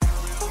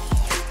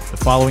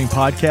following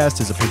podcast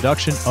is a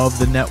production of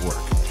the network.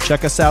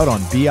 Check us out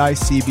on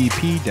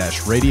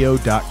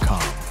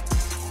bicbp-radio.com.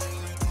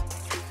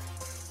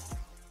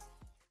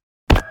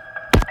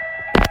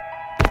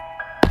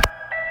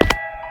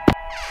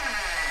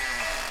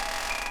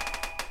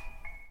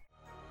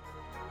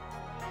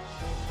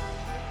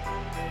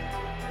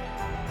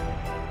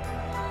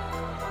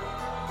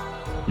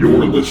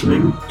 You're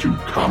listening to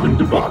Common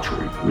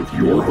Debauchery with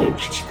your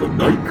hosts, The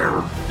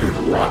Nightmare and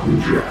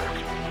Rotten Jack.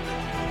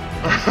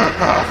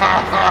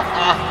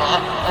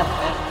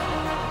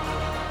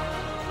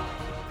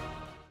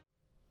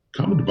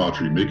 Common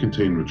Debauchery may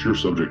contain mature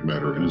subject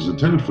matter and is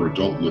intended for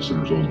adult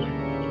listeners only.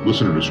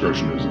 Listener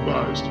discretion is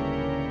advised.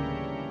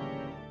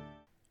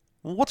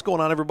 What's going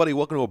on, everybody?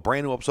 Welcome to a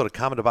brand new episode of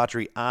Common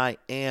Debauchery. I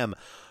am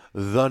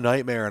The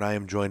Nightmare, and I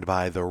am joined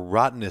by the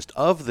rottenest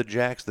of the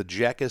Jacks, the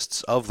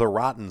Jackists of the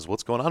Rottens.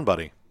 What's going on,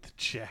 buddy? The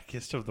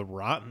Jackist of the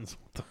Rottens?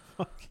 What the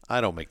fuck? I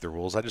don't make the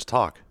rules. I just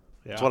talk.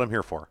 Yeah. That's what I'm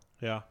here for.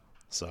 Yeah.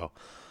 So,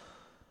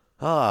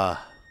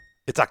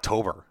 it's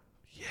October.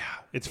 Yeah.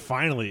 It's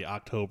finally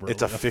October.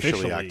 It's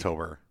officially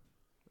October.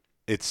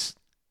 It's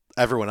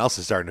everyone else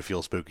is starting to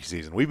feel spooky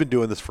season. We've been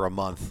doing this for a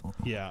month.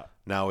 Yeah.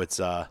 Now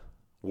it's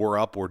we're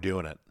up, we're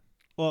doing it.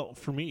 Well,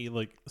 for me,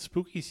 like,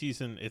 spooky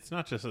season, it's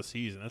not just a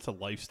season, it's a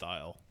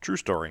lifestyle. True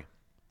story.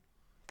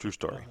 True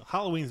story.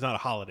 Halloween's not a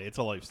holiday, it's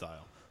a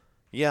lifestyle.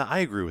 Yeah, I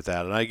agree with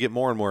that, and I get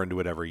more and more into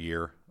it every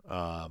year.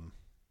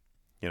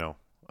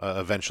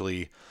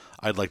 Eventually,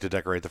 I'd like to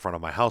decorate the front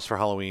of my house for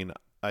Halloween.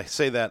 I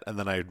say that, and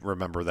then I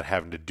remember that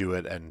having to do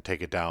it and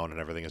take it down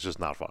and everything is just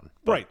not fun.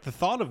 But, Right. The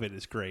thought of it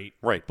is great.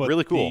 Right. But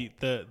Really cool.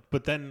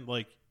 But then,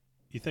 like,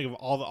 you think of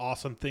all the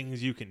awesome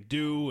things you can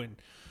do and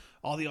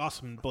all the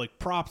awesome, like,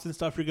 props and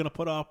stuff you're going to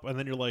put up, and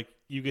then you're like,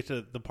 you get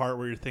to the part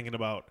where you're thinking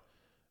about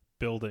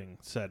building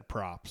said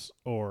props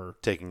or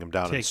taking them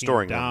down and taking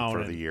storing them down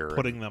them for the and year.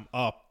 putting them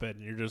up,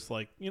 and you're just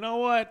like, you know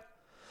what?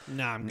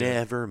 Nah, I'm good.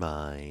 Never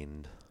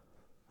mind.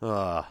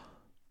 But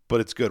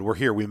it's good. We're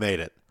here. We made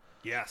it.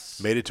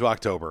 Yes. Made it to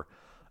October.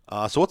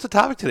 So what's the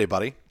topic today,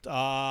 buddy? What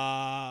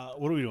are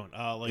we doing?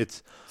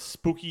 It's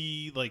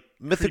spooky, like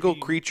mythical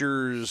creepy...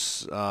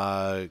 creatures,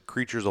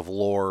 creatures of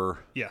lore.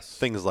 Yes.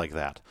 Things like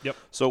that. Yep.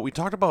 So we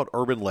talked about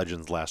urban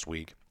legends last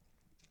week,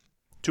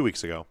 2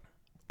 weeks ago,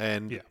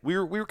 and we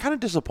were kind of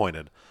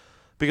disappointed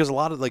because a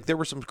lot of there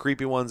were some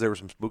creepy ones, there were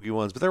some spooky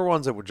ones, but there were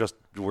ones that were just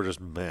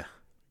meh.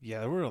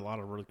 Yeah, there were a lot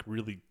of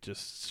really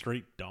just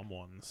straight dumb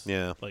ones.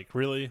 Yeah. Like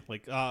really,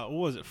 like what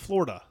was it?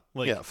 Florida.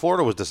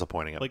 Florida was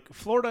disappointing. Like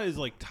Florida is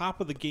like top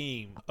of the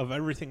game of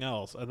everything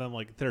else, and then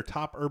like their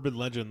top urban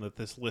legend that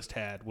this list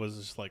had was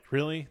just like,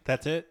 really?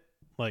 That's it?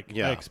 Like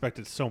I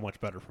expected so much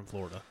better from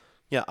Florida.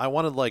 Yeah, I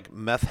wanted like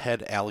meth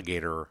head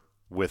alligator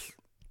with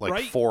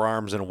like 4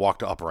 arms and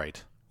walked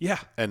upright. Yeah.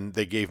 And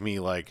they gave me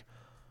like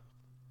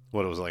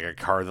what it was like a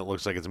car that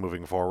looks like it's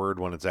moving forward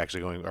when it's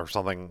actually going or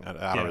something.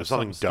 I don't know,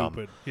 something dumb.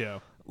 Stupid. Yeah.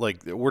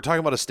 Like we're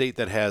talking about a state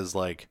that has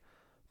like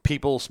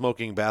people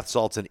smoking bath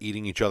salts and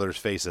eating each other's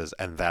faces,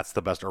 and that's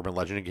the best urban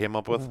legend you came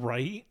up with?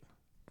 Right?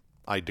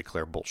 I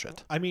declare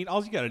bullshit. I mean,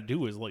 all you got to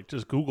do is like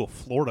just Google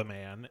Florida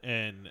Man,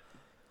 and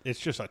it's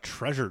just a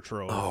treasure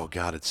trove. Oh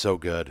God, it's so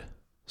good.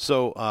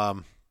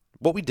 So,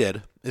 what we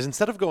did is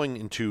instead of going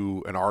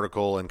into an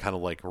article and kind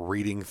of like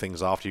reading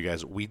things off to you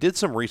guys, we did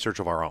some research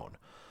of our own.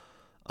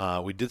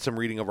 We did some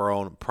reading of our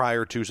own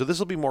prior to, so this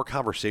will be more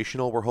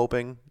conversational, we're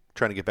hoping,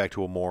 trying to get back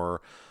to a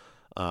more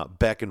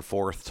back and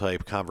forth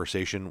type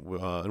conversation.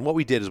 And what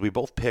we did is we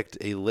both picked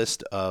a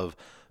list of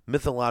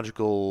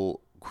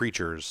mythological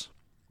creatures,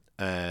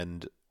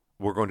 and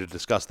we're going to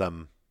discuss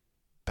them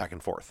back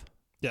and forth.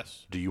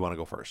 Yes. Do you want to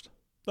go first?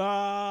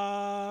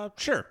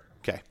 Sure.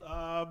 Okay.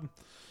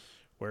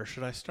 Where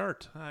should I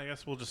start? I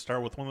guess we'll just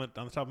start with one that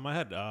on the top of my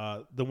head.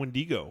 The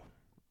Wendigo.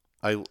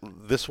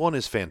 This one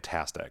is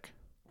fantastic.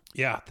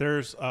 Yeah,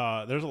 there's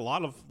a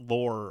lot of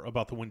lore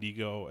about the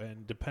Wendigo,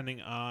 and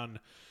depending on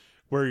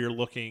where you're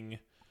looking,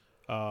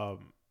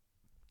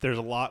 there's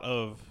a lot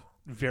of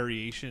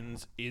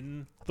variations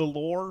in the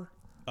lore,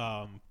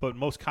 but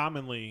most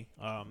commonly,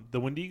 the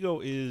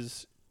Wendigo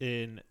is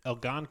an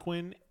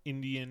Algonquin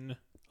Indian,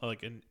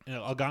 like an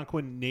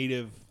Algonquin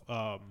native,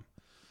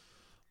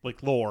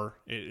 like lore.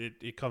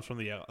 It comes from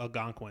the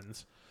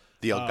Algonquins.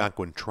 The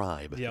Algonquin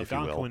tribe, the if you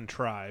will. Algonquin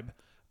tribe.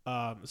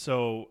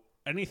 So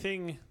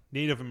anything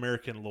Native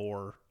American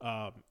lore,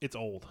 it's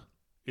old.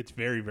 It's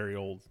very, very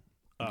old.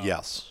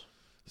 Yes.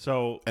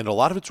 So, and a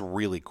lot of it's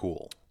really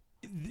cool.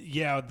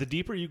 Yeah, the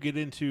deeper you get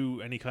into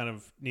any kind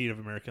of Native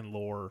American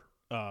lore,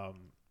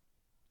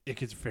 it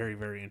gets very,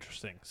 very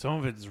interesting. Some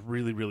of it is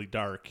really, really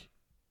dark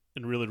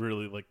and really,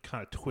 really like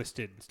kind of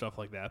twisted and stuff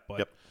like that.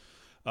 But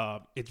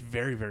it's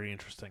very, very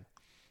interesting.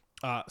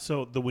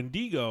 So the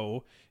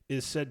Wendigo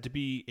is said to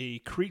be a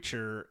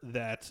creature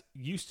that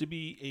used to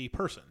be a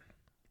person.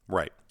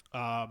 Right.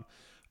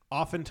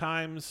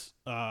 Oftentimes,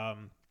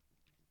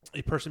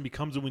 a person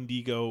becomes a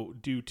Wendigo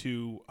due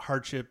to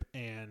hardship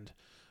and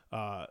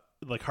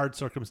like hard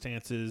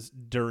circumstances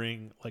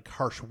during like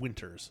harsh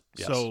winters.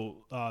 Yes.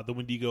 So the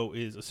Wendigo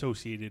is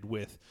associated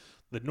with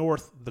the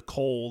north, the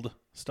cold,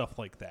 stuff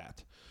like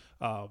that.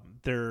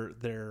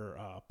 They're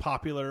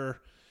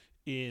popular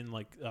in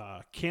like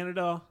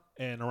Canada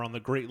and around the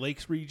Great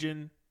Lakes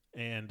region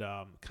and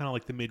kind of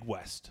like the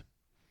Midwest.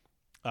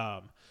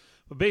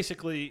 But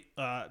basically,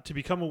 to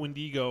become a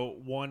Wendigo,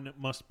 one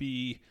must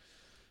be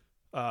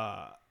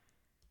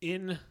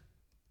in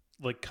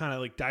like kind of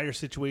like dire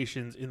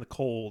situations in the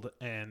cold,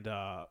 and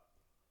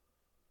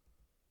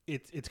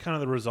it's kind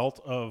of the result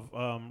of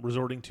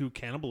resorting to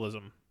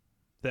cannibalism.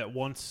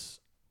 That's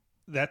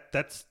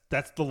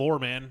the lore,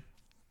 man.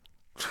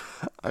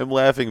 I'm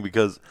laughing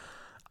because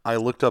I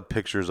looked up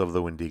pictures of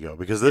the Wendigo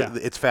because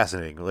it's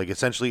fascinating. Like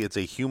essentially, it's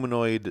a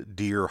humanoid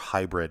deer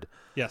hybrid.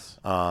 Yes.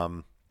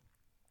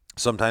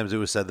 Sometimes it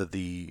was said that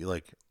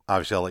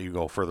obviously I'll let you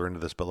go further into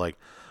this, but like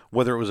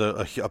whether it was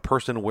a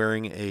person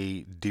wearing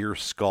a deer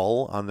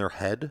skull on their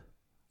head,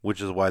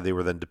 which is why they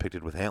were then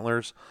depicted with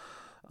antlers.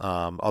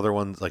 Other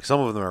ones, like some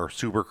of them are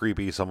super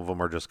creepy, some of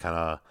them are just kind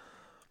of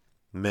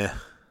meh,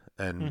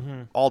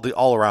 and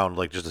all around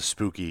like just a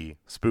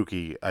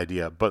spooky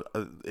idea. But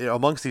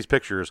amongst these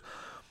pictures,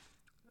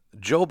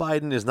 Joe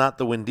Biden is not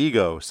the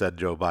Wendigo, said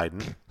Joe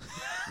Biden.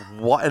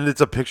 What? And it's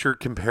a picture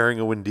comparing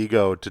a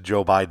Wendigo to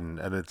Joe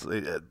Biden, and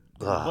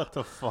What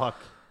the fuck?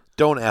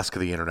 Don't ask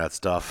the internet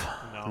stuff.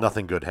 No.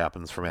 Nothing good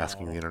happens from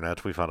asking the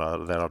internet. We found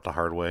that out the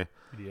hard way.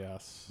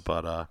 Yes.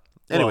 But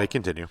anyway,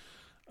 continue.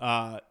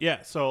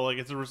 So like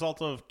it's a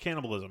result of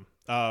cannibalism.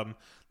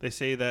 They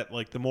say that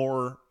like the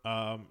more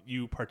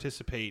you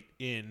participate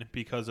in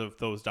because of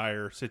those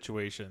dire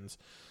situations,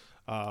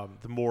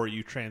 the more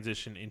you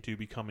transition into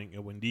becoming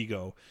a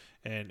Wendigo.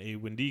 And a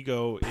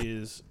Wendigo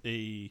is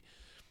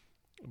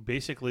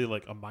basically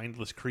like a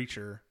mindless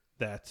creature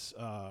that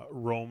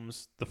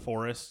roams the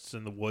forests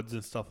and the woods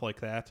and stuff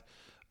like that.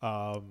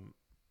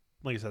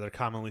 Like I said, they're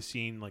commonly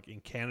seen like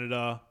in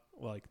Canada,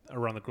 like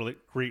around the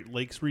Great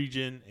Lakes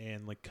region,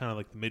 and like kind of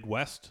like the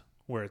Midwest,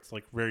 where it's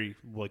like very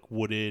like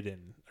wooded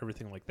and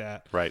everything like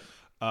that. Right.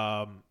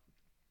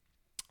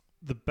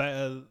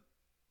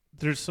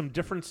 There's some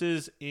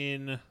differences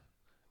in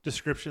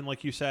description,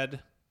 like you said,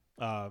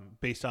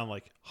 based on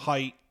like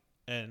height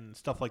and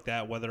stuff like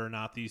that, whether or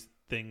not these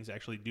things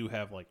actually do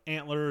have like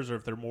antlers or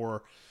if they're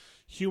more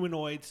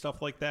humanoid,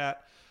 stuff like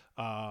that.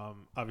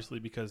 Obviously,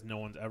 because no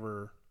one's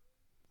ever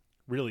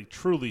really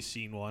truly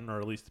seen one, or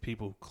at least the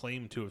people who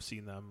claim to have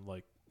seen them,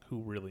 like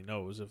who really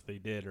knows if they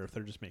did or if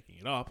they're just making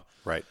it up.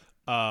 Right.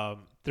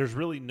 There's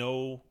really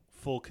no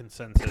full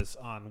consensus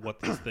on what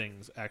these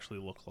things actually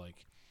look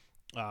like.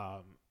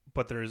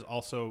 But there's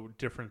also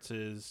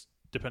differences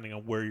depending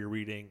on where you're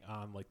reading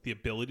on like the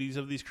abilities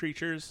of these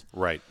creatures.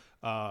 Right.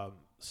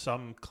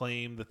 Some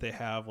claim that they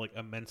have like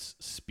immense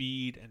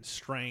speed and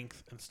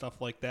strength and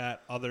stuff like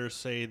that. Others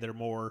say they're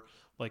more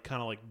like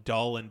kind of like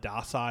dull and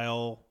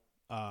docile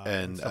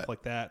and stuff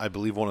like that. I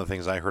believe one of the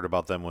things I heard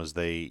about them was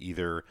they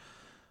either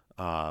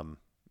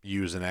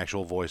use an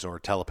actual voice or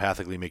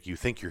telepathically make you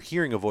think you're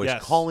hearing a voice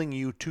calling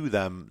you to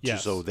them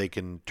so they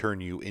can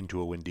turn you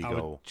into a Wendigo.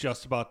 I was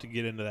just about to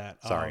get into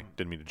that. Sorry,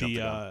 didn't mean to jump the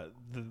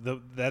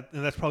gun.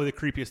 And that's probably the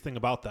creepiest thing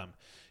about them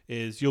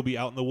is you'll be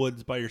out in the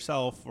woods by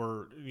yourself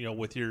or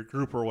with your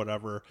group or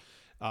whatever.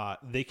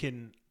 They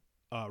can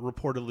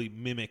reportedly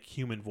mimic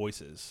human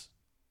voices.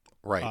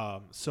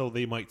 Right. So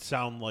they might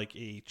sound like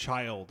a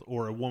child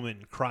or a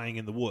woman crying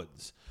in the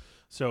woods.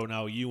 So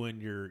now you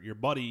and your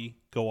buddy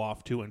go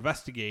off to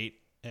investigate,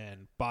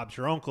 and Bob's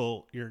your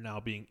uncle. You're now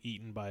being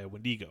eaten by a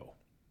Wendigo.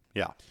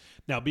 Yeah.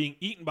 Now, being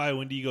eaten by a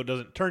Wendigo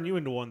doesn't turn you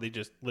into one. They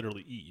just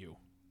literally eat you.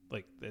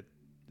 Like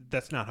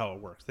that's not how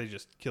it works. They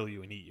just kill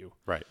you and eat you.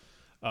 Right.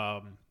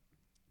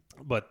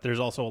 But there's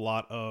also a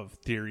lot of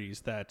theories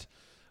that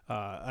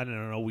I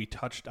don't know. We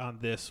touched on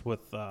this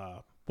with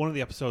one of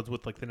the episodes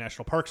with like the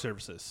National Park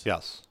Services.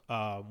 Yes.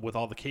 With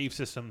all the cave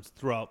systems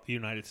throughout the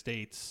United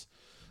States,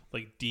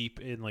 like deep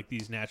in like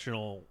these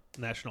national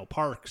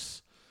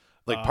parks,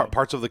 like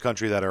parts of the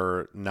country that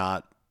are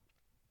not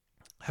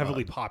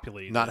heavily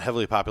populated,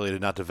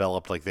 not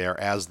developed like they are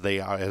as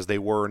they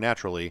were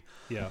naturally.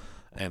 Yeah.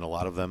 And a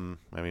lot of them,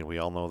 I mean, we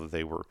all know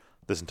that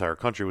this entire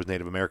country was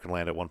Native American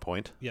land at one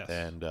point. Yes.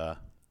 And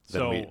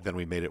then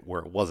we made it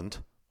where it wasn't.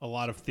 A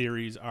lot of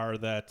theories are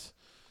that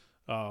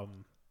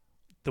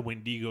the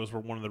Wendigos were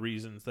one of the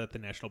reasons that the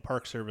National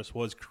Park Service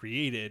was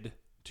created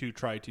to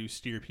try to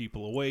steer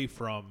people away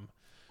from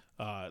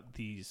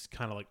these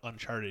kind of like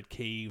uncharted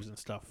caves and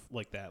stuff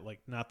like that.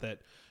 Like, not that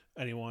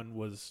anyone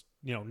was,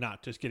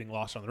 not just getting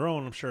lost on their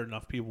own. I'm sure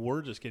enough people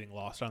were just getting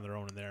lost on their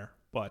own in there.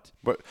 But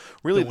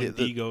really, the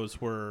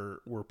Wendigos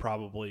were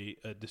probably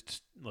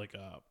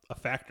a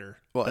factor.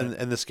 Well,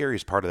 and the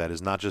scariest part of that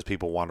is not just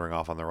people wandering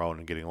off on their own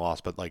and getting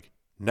lost, but like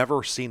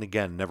never seen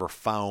again, never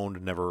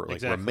found, never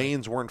like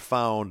remains weren't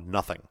found,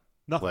 nothing.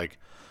 Like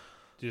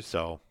just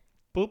so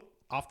boop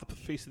off the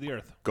face of the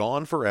earth,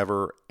 gone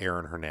forever.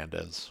 Aaron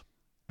Hernandez.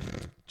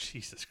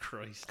 Jesus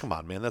Christ! Come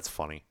on, man, that's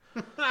funny.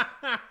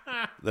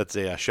 That's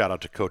a shout out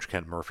to Coach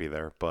Kent Murphy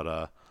there,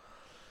 but.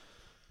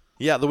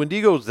 Yeah, the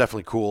Wendigo is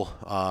definitely cool.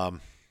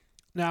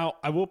 Now,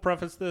 I will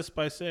preface this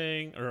by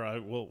saying, or I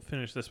will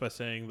finish this by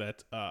saying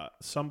that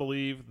some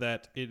believe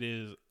that it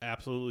is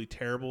absolutely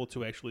terrible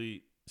to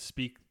actually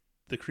speak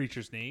the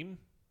creature's name.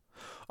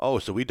 Oh,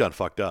 so we done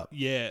fucked up.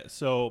 Yeah,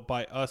 so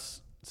by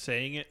us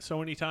saying it so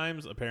many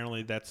times,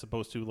 apparently that's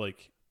supposed to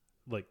like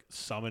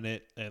summon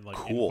it and like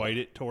Cool. invite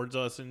it towards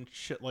us and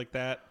shit like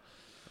that.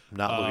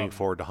 Not looking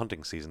forward to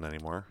hunting season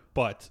anymore.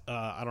 But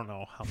I don't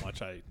know how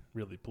much I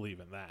really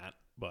believe in that.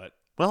 But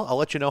Well, I'll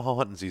let you know how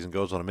hunting season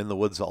goes when I'm in the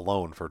woods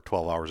alone for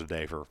 12 hours a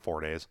day for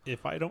 4 days.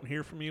 if I don't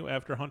hear from you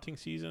after hunting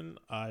season,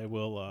 I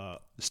will.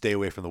 Stay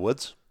away from the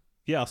woods.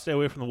 Yeah, I'll stay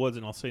away from the woods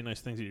and I'll say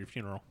nice things at your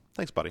funeral.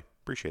 Thanks, buddy.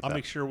 Appreciate I'll that.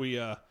 make sure we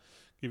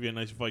give you a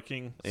nice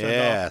Viking send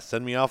Yeah, off.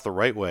 send me off the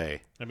right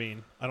way. I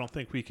mean, I don't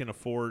think we can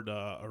afford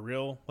a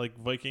real like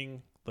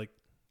Viking like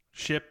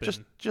ship.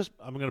 And Just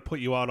I'm gonna put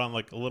you out on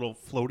like a little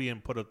floaty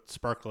and put a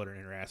sparkler in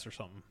your ass or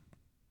something.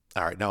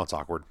 all right. Now it's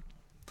awkward.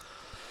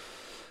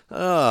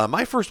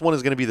 My first one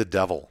is going to be the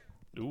devil.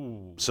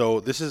 Ooh,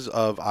 So this is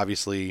of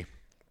obviously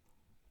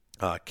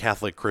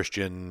Catholic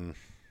Christian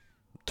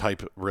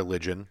type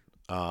religion.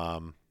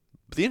 But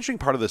the interesting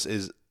part of this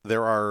is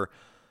there are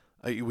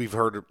we've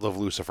heard of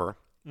Lucifer,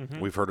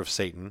 we've heard of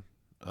Satan.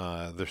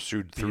 They're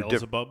sued through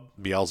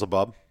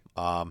Beelzebub.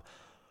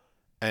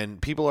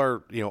 And people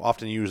are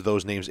often use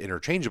those names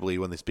interchangeably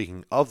when they're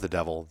speaking of the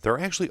devil. They're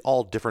actually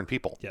all different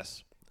people.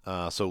 yes,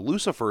 So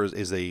Lucifer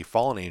is a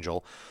fallen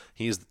angel.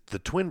 He is the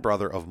twin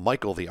brother of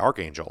Michael the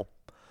archangel.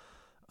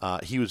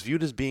 He was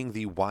viewed as being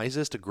the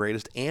wisest,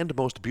 greatest, and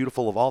most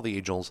beautiful of all the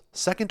angels,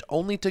 second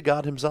only to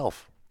God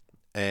himself.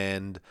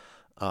 And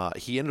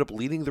he ended up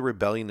leading the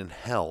rebellion in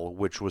hell,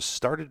 which was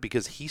started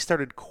because he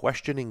started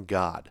questioning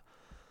God.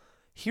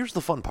 Here's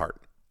the fun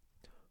part.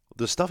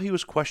 The stuff he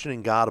was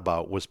questioning God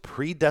about was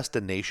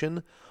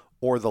predestination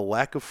or the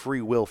lack of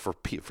free will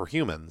for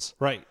humans.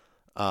 right.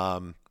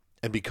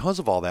 And because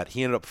of all that,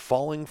 he ended up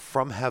falling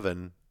from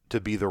heaven to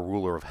be the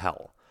ruler of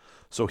hell.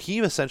 So he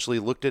essentially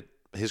looked at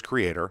his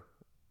creator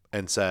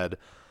and said,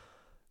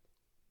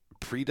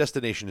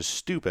 predestination is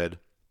stupid.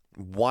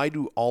 Why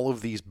do all of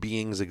these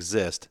beings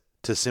exist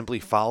to simply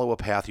follow a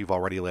path you've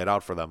already laid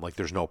out for them? Like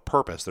there's no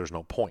purpose, there's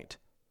no point.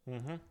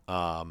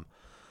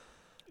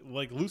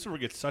 Like Lucifer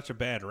gets such a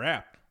bad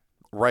rap,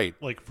 Right.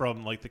 like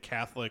from like the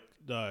Catholic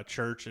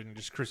Church and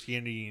just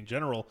Christianity in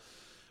general,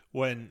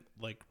 when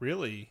like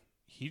really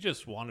he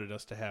just wanted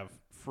us to have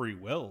free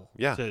will.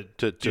 Yeah.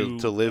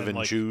 To live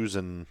and choose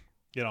and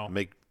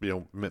make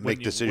make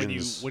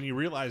decisions. When you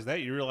realize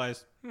that, you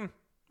realize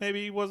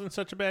maybe he wasn't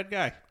such a bad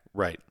guy.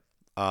 Right.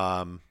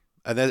 And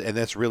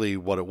that's really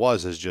what it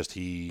was, is just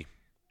he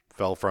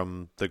fell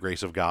from the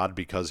grace of God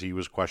because he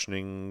was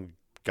questioning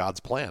God's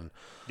plan.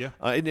 Yeah.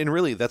 And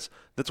really that's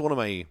one of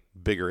my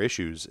bigger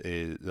issues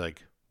is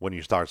like when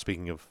you start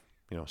speaking of,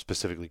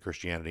 specifically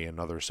Christianity and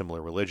other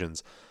similar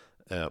religions,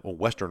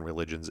 Western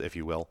religions, if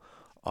you will,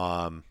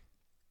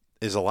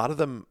 is a lot of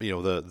them,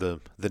 the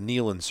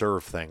kneel and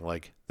serve thing,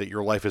 like that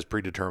your life is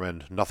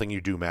predetermined, nothing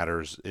you do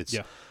matters. It's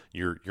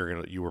you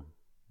were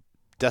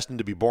destined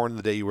to be born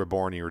the day you were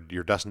born. You're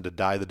destined to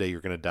die the day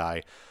you're going to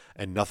die,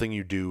 and nothing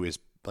you do is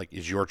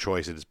your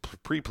choice. It is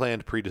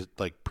pre-planned,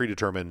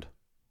 predetermined.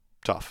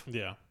 Tough.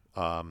 Yeah.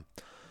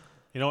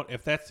 You know what?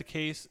 If that's the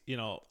case,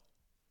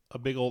 a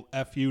big old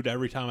F you to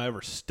every time I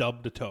ever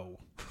stubbed a toe.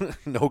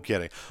 No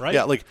kidding. Right?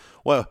 Yeah. Like,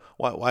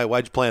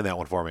 why'd you plan that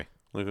one for me?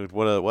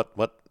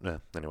 What?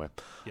 Anyway.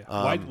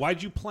 Yeah.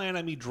 Why'd you plan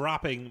on me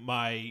dropping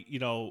my,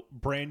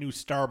 brand new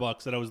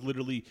Starbucks that I was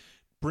literally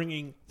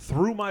bringing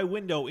through my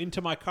window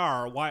into my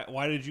car?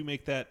 Why did you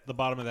make the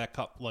bottom of that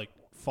cup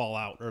fall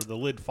out or the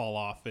lid fall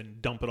off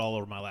and dump it all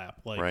over my lap?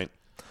 Right.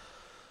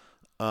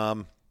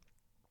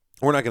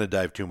 We're not going to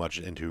dive too much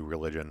into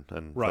religion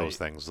and those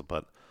things,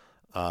 but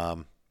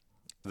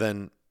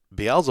then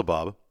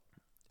Beelzebub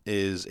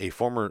is a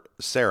former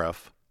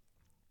seraph.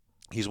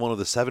 He's one of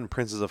the 7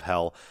 princes of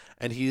hell,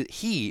 and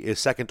he is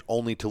second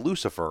only to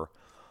Lucifer.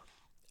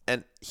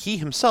 And he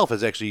himself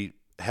has actually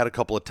had a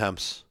couple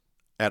attempts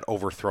at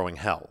overthrowing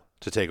hell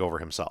to take over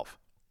himself.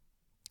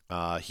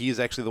 He is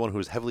actually the one who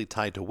is heavily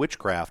tied to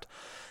witchcraft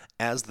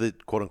as the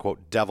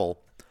quote-unquote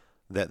devil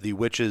that the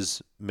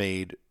witches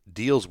made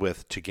deals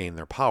with to gain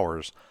their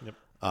powers.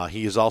 Yep.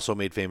 He is also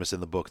made famous in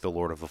the book The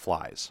Lord of the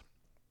Flies,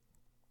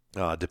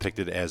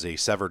 depicted as a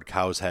severed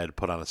cow's head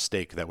put on a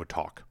stake that would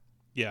talk.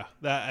 Yeah,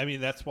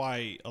 that's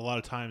why a lot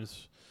of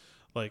times,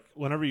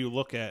 whenever you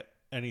look at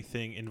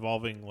anything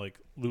involving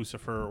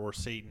Lucifer or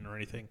Satan or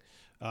anything,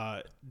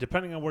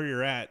 depending on where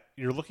you're at,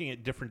 you're looking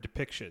at different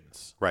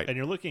depictions. Right. And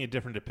you're looking at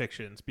different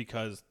depictions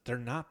because they're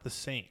not the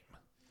same.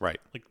 Right.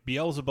 Like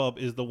Beelzebub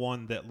is the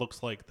one that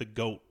looks like the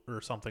goat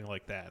or something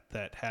like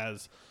that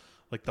has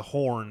the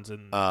horns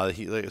and.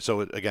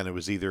 So again, it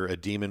was either a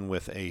demon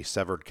with a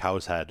severed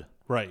cow's head,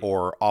 right,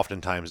 or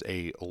oftentimes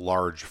a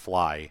large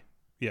fly.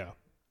 Yeah.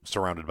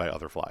 Surrounded by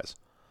other flies.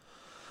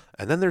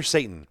 And then there's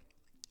Satan,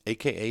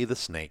 a.k.a. the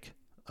snake.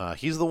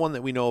 He's the one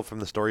that we know from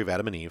the story of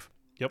Adam and Eve.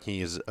 Yep.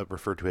 He is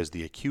referred to as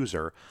the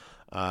accuser.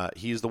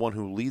 He is the one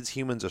who leads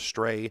humans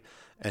astray,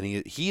 and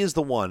he is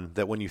the one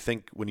that when you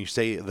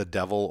say the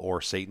devil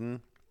or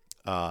Satan,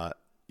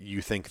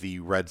 you think the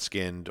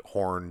red-skinned,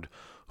 horned,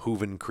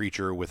 hooven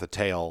creature with a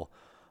tail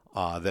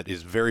that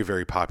is very,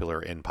 very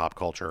popular in pop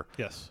culture.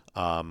 Yes.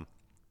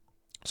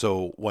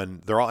 So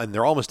when they're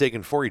all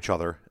mistaken for each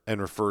other and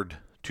referred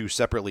to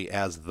separately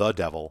as the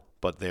devil,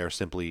 but they are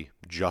simply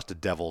just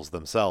devils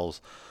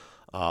themselves.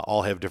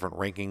 All have different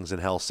rankings in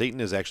hell. Satan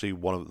is actually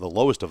one of the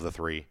lowest of the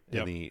three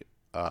in the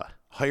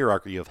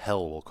hierarchy of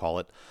hell, we'll call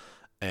it,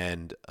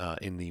 and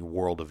in the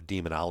world of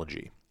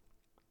demonology.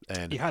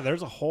 And yeah,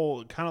 there's a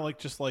whole kind of like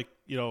just like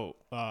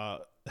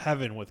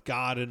heaven with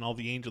God and all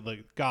the angels,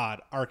 like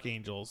God,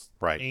 archangels,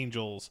 Right.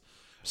 angels,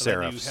 Seraphs.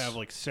 And then you have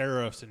like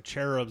seraphs and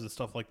cherubs and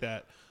stuff like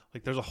that.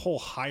 Like there's a whole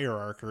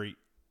hierarchy.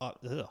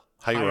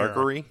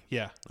 hierarchy.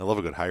 Yeah, I love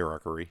a good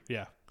hierarchy.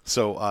 yeah,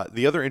 So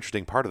the other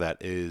interesting part of that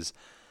is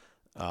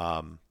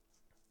a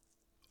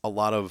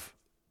lot of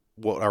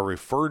what are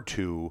referred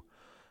to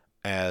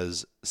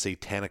as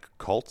satanic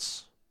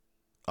cults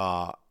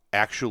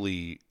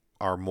actually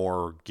are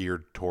more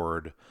geared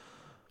toward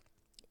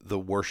the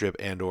worship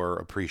and or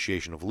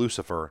appreciation of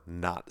Lucifer,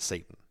 not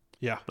Satan.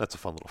 yeah. That's a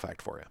fun little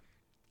fact for you.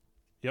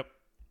 Yep.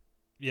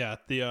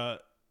 Yeah.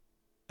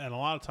 And a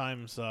lot of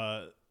times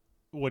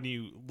when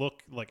you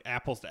look like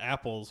apples to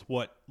apples,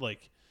 what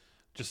like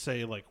just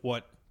say like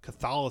what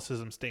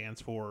Catholicism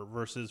stands for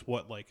versus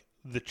what like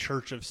the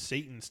Church of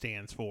Satan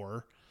stands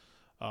for.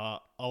 A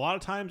lot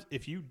of times,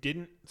 if you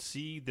didn't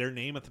see their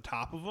name at the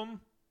top of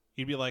them,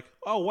 you'd be like,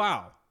 "Oh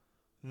wow,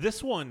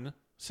 this one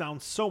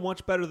sounds so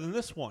much better than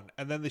this one."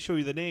 And then they show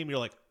you the name, you're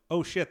like,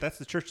 "Oh shit, that's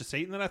the Church of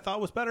Satan that I thought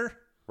was better."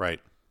 Right.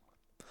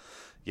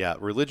 Yeah,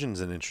 religion's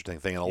an interesting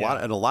thing, and a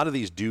Yeah. lot of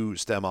these do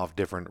stem off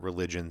different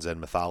religions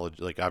and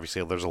mythology. Like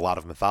obviously, there's a lot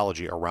of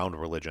mythology around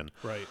religion.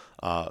 Right.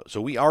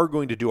 So we are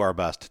going to do our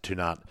best to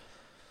not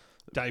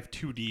Dive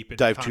too deep. Into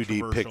dive too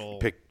deep, controversial-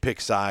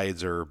 pick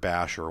sides or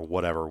bash or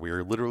whatever. We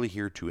are literally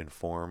here to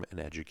inform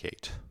and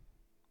educate.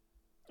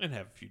 and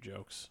have a few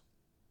jokes.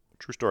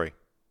 True story.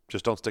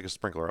 Just don't stick a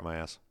sprinkler up my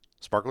ass.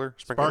 Sparkler?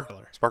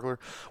 Sparkler.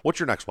 What's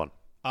your next one?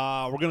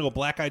 We're gonna go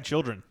Black Eyed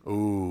Children.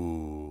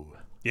 Ooh.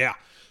 Yeah.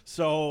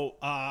 So,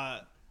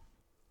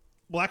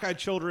 Black Eyed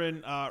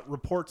Children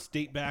reports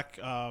date back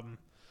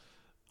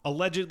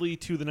allegedly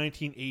to the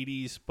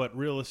 1980s, but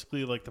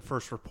realistically, like the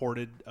first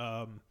reported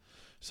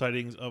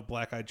sightings of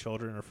Black Eyed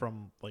Children are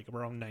from like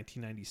around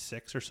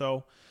 1996 or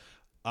so.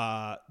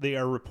 They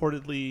are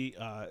reportedly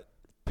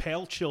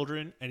pale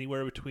children,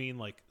 anywhere between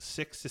like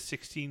 6 to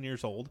 16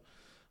 years old.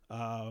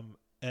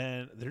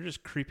 And they're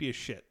just creepy as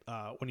shit.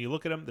 When you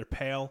look at them, they're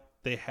pale.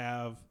 They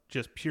have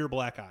just pure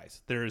black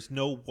eyes. There is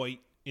no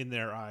white in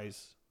their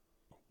eyes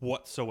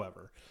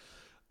whatsoever.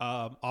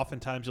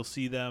 Oftentimes you'll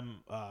see them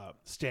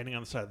standing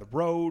on the side of the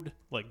road,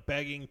 like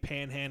begging,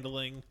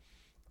 panhandling.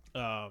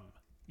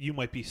 You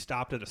might be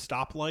stopped at a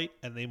stoplight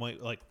and they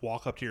might like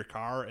walk up to your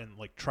car and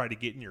like try to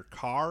get in your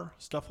car,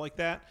 stuff like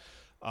that.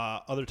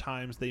 Other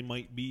times they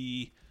might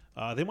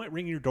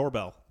ring your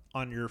doorbell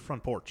on your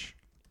front porch.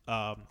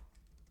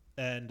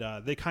 And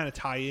they kind of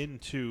tie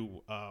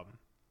into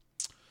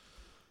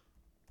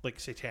like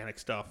satanic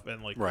stuff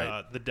and like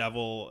Right. the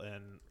devil,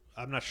 and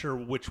I'm not sure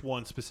which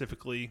one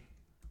specifically,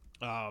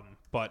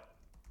 but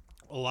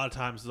a lot of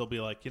times they'll be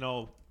like,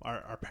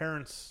 our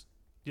parents,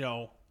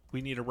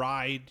 we need a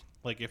ride,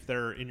 like if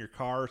they're in your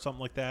car or something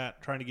like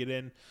that trying to get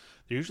in.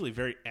 They're usually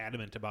very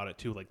adamant about it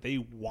too, like they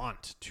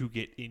want to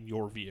get in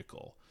your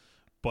vehicle,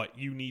 but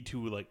you need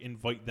to like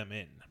invite them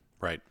in.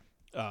 Right.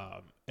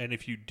 And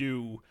if you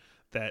do,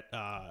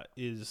 that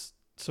is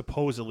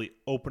supposedly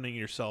opening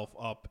yourself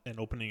up and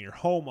opening your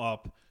home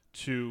up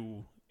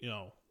to,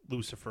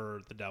 Lucifer,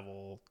 the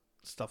devil,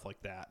 stuff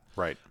like that.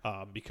 Right.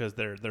 Because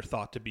they're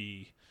thought to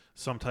be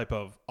some type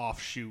of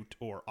offshoot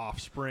or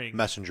offspring.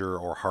 Messenger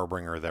or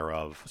harbinger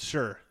thereof.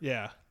 Sure.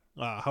 Yeah.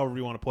 However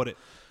you want to put it.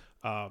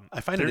 I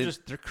find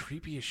they're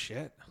creepy as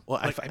shit. Well,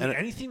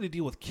 anything to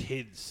deal with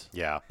kids.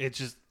 Yeah. It's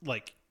just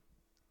like,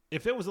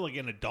 if it was like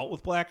an adult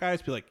with black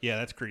eyes, be like, yeah,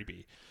 that's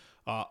creepy.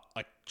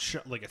 Like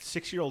a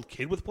 6-year-old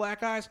kid with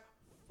black eyes?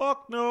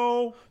 Fuck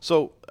no.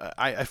 So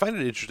I find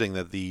it interesting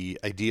that the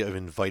idea of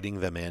inviting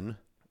them in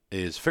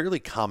is fairly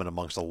common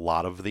amongst a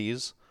lot of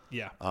these.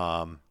 Yeah.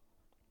 I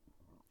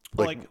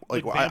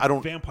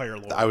don't. Vampire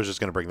lore. I was just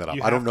going to bring that up.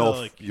 You I don't have know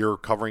to, if you're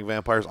covering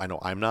vampires. I know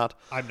I'm not.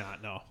 I'm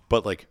not. No.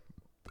 But like,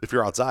 if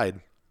you're outside,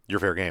 you're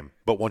fair game.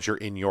 But once you're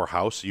in your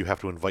house, you have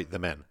to invite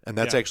them in, and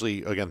that's Yeah.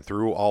 actually again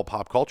through all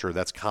pop culture.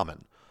 That's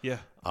common. Yeah.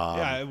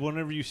 Yeah.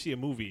 Whenever you see a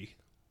movie,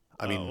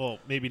 I mean, well,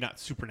 maybe not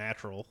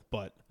supernatural,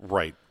 but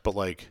right. But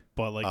like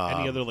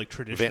any other like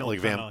traditional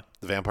the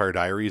Vampire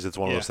Diaries, it's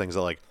one of Yeah. those things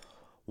that like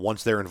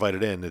once they're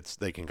invited in,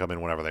 they can come in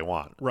whenever they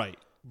want. right.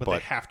 But but- they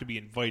have to be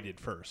invited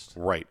first.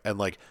 Right. And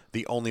like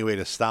the only way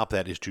to stop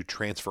that is to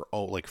transfer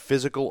like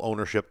physical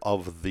ownership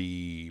of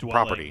the Dwelling,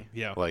 property.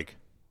 yeah. Like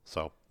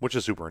so, which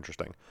is super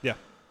interesting. Yeah.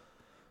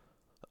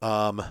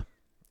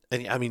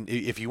 And I mean,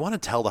 if you want to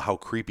tell how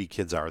creepy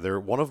kids are, they're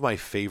one of my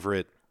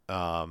favorite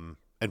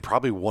and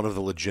probably one of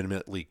the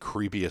legitimately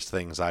creepiest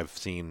things I've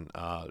seen.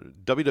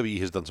 WWE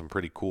has done some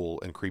pretty cool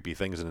and creepy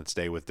things in its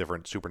day with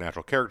different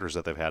supernatural characters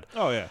that they've had.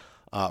 Oh yeah.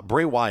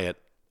 Bray Wyatt,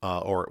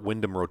 or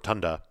Wyndham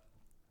Rotunda,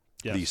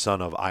 Yes. the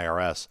son of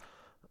IRS,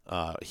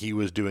 he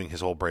was doing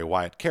his whole Bray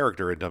Wyatt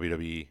character in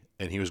WWE,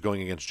 and he was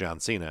going against John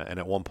Cena. And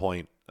at one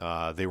point,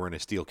 they were in a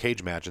steel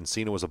cage match, and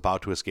Cena was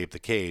about to escape the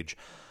cage.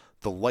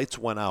 The lights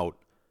went out.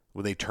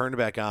 When they turned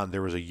back on,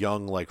 there was a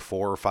young, like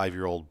 4 or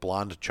 5-year-old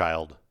blonde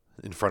child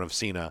in front of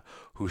Cena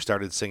who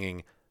started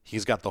singing,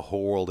 "He's got the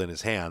whole world in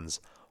his hands,"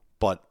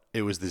 but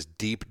it was this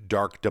deep,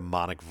 dark,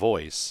 demonic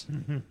voice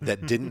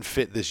that didn't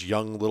fit this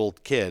young little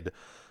kid.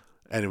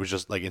 And it was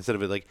just like, instead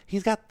of it like,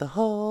 "He's got the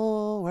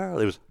whole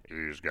world," it was,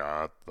 "He's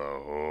got the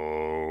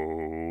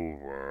whole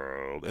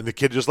world." And the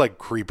kid just like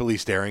creepily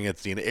staring at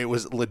Cena. It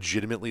was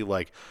legitimately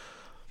like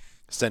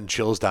send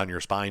chills down your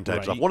spine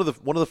type stuff. One of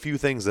the few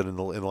things that in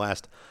the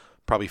last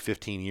probably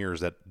 15 years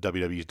that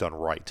WWE's done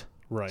right.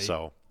 Right.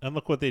 So, and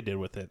look what they did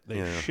with it.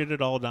 They shit it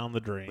all down the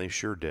drain. they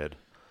sure did.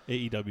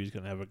 AEW is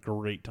going to have a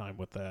great time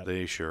with that.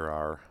 They sure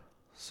are.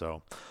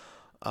 So,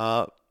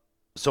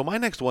 so my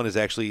next one is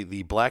actually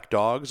the Black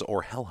Dogs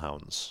or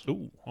Hellhounds.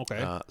 Ooh,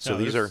 okay. So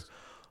these are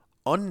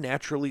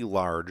unnaturally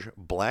large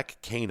black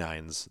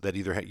canines that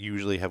either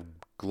usually have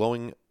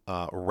glowing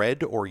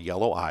red or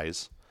yellow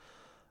eyes.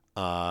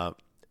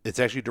 It's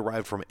actually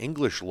derived from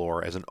English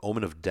lore as an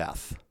omen of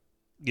death.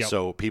 Yep.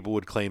 So people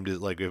would claim to,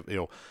 like,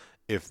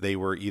 if they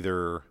were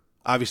either,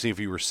 obviously if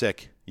you were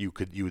sick, you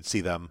would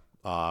see them.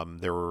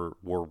 There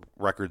were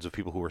records of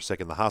people who were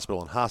sick in the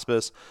hospital and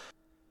hospice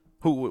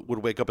who would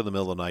wake up in the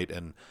middle of the night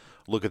and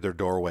look at their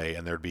doorway,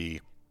 and there'd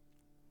be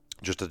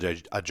just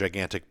a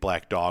gigantic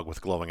black dog with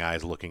glowing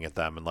eyes looking at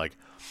them, and like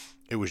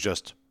it was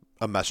just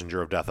a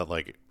messenger of death that,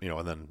 like,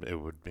 and then it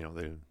would,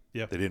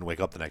 they didn't wake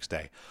up the next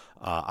day.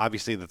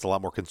 Obviously that's a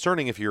lot more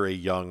concerning if you're a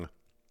young,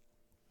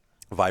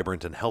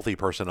 vibrant and healthy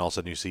person. All of a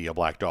sudden you see a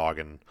black dog,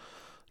 and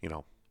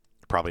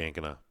probably ain't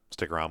gonna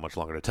stick around much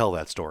longer to tell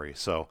that story.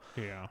 So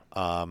yeah.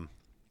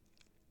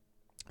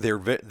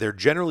 They're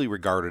generally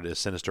regarded as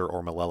sinister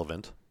or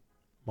malevolent.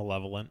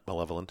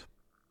 Malevolent.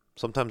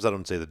 Sometimes I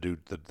don't say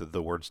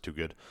the word's too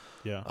good.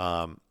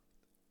 Yeah.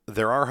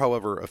 There are,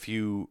 however, a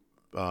few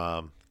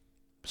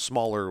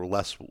smaller,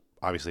 less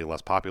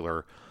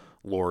popular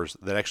lores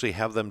that actually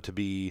have them to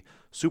be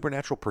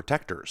supernatural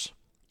protectors.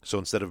 So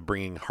instead of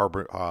bringing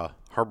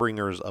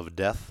harbingers of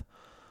death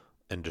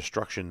and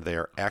destruction,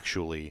 they're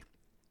actually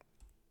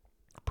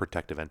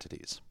protective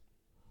entities,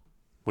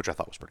 which I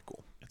thought was pretty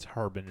cool. It's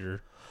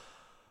harbinger.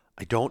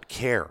 I don't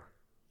care.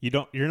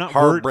 You're not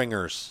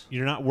harbingers.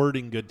 You're not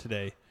wording good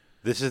today.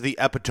 This is the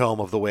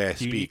epitome of the way I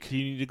speak. Do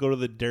you need to go to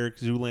the Derek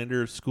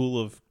Zoolander School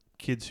of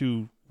Kids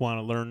Who Want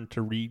to Learn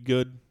to Read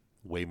Good?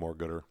 Way more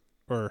gooder.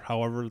 Or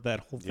however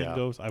that whole thing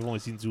goes. I've only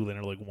seen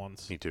Zoolander like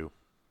once. Me too.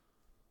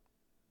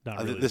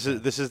 Not really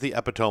this is the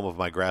epitome of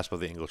my grasp of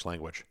the English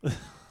language.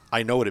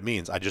 I know what it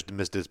means. I just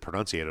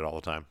mispronunciate it all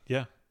the time.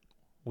 Yeah.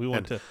 We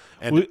went to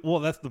well,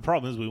 that's the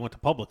problem is we went to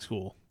public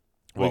school.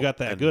 We got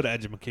that good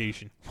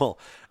education. Well,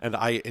 and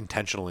I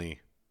intentionally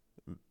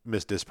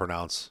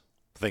mispronounce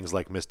things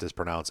like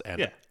mispronounce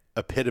and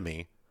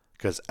epitome,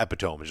 because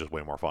epitome is just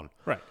way more fun.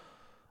 Right.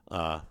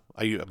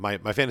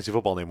 My fantasy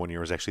football name one year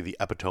was actually the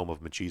epitome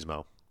of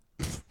machismo.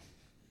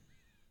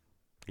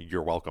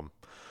 You're welcome.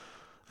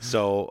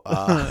 So,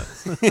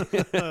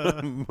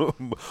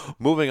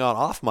 moving on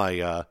off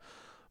my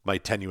my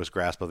tenuous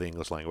grasp of the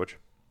English language,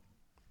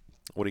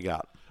 what do you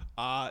got?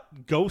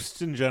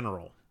 Ghosts in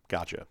general.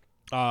 Gotcha.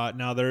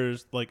 Now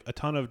there's like a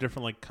ton of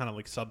different like kind of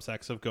like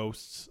subsects of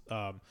ghosts.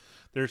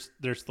 There's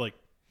like,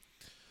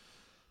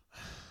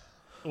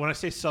 when I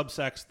say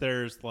subsects,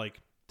 there's like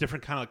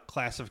different kind of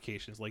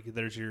classifications. Like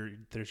there's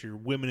your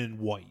women in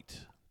white.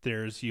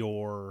 There's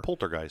your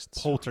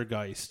poltergeists.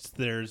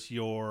 There's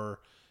your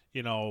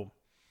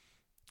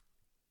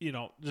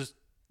just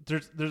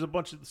there's a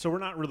bunch of, so we're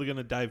not really going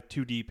to dive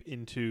too deep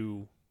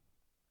into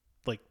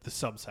like the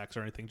subsects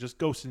or anything, just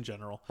ghosts in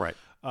general. Right.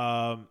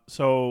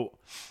 So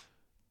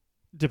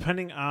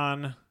depending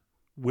on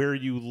where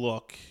you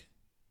look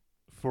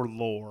for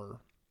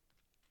lore,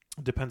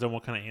 depends on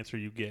what kind of answer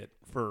you get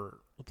for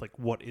like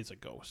what is a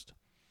ghost.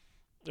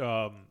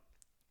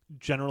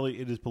 Generally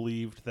it is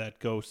believed that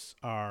ghosts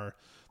are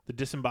the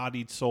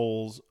disembodied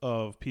souls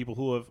of people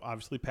who have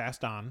obviously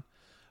passed on.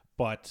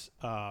 But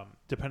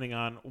depending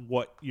on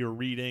what you're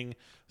reading,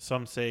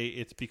 some say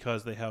it's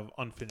because they have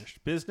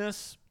unfinished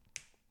business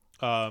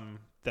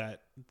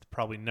that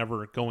probably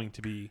never going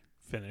to be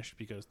finished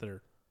because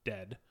they're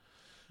dead.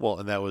 Well,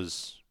 and that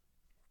was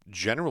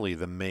generally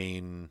the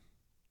main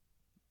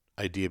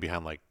idea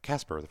behind like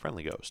Casper, the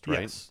Friendly Ghost,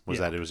 right? Yes. Was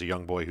that it was a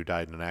young boy who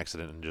died in an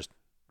accident and just,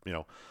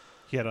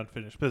 he had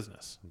unfinished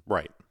business.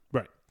 Right.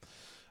 Right.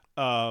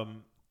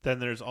 Then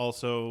there's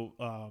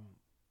also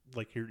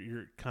like your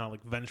kind of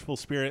like vengeful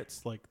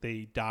spirits, like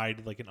they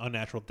died like an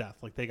unnatural death,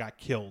 like they got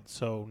killed,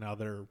 so now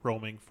they're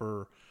roaming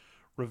for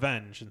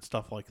revenge and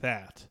stuff like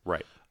that.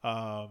 Right.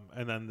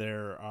 And then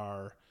there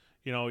are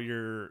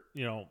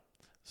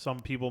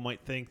Some people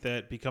might think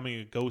that becoming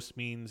a ghost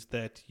means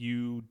that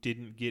you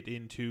didn't get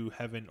into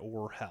heaven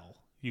or hell.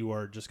 You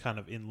are just kind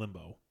of in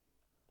limbo.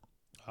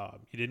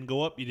 You didn't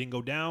go up, you didn't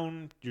go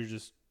down. You're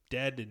just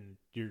dead, and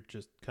you're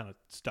just kind of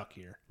stuck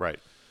here. Right.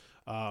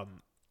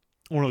 One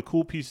of the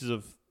cool pieces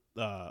of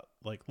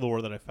like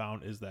lore that I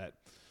found is that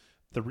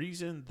the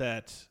reason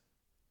that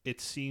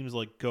it seems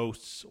like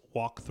ghosts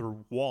walk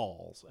through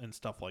walls and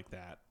stuff like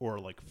that, or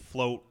like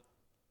float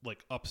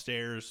like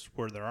upstairs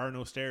where there are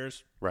no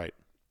stairs. Right.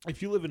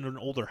 If you live in an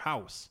older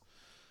house,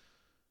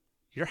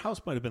 your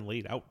house might have been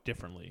laid out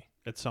differently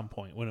at some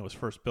point when it was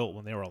first built,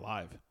 when they were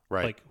alive.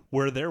 Right. Like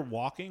where they're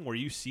walking, where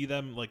you see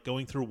them like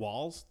going through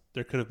walls,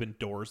 there could have been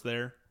doors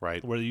there.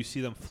 Right. Where you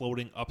see them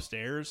floating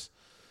upstairs,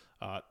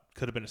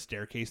 could have been a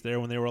staircase there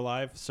when they were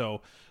alive.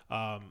 So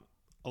a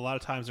lot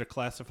of times they're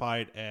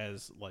classified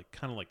as like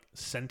kind of like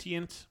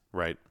sentient.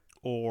 Right.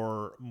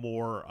 Or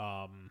more,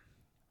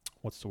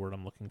 what's the word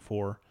I'm looking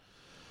for?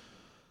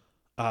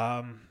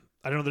 I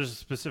don't know, there's a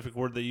specific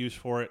word they use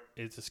for it.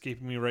 It's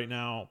escaping me right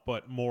now,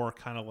 but more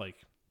kind of like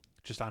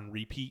just on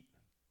repeat.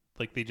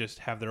 Like they just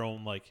have their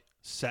own like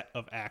set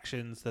of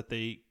actions that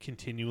they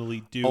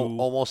continually do.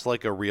 Almost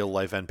like a real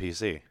life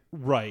NPC.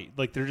 Right.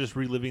 Like they're just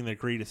reliving their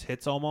greatest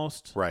hits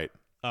almost. Right.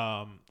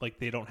 Like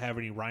they don't have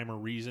any rhyme or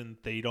reason.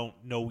 They don't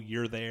know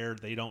you're there.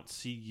 They don't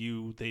see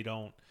you. They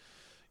don't,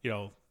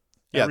 Yeah,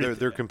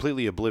 they're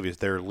completely oblivious.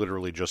 They're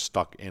literally just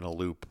stuck in a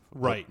loop.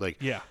 Right.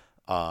 Like, yeah.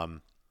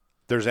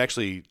 There's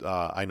actually,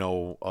 I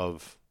know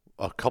of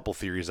a couple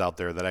theories out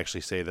there that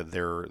actually say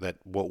that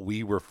what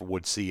we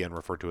would see and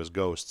refer to as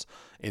ghosts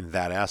in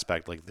that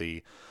aspect, like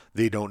they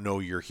don't know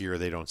you're here,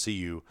 they don't see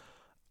you,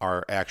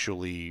 are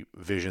actually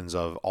visions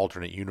of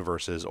alternate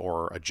universes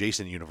or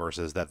adjacent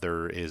universes. That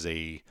there is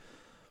the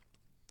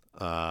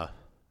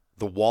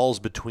walls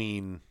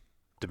between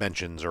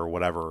dimensions or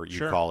whatever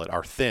you call it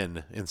are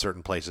thin in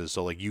certain places.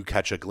 So like you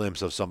catch a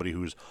glimpse of somebody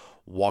who's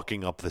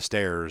walking up the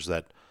stairs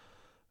that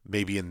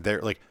maybe in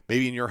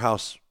your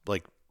house,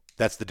 like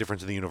that's the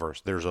difference in the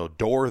universe. There's a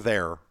door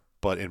there,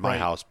 but in my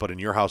house, but in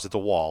your house, it's a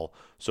wall.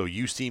 So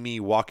you see me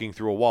walking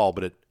through a wall,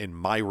 but in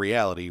my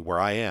reality where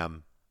I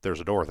am, there's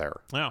a door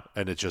there. Yeah.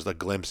 And it's just a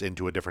glimpse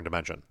into a different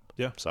dimension.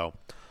 Yeah. So,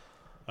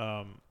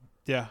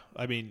 yeah,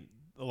 I mean,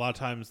 a lot of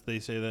times they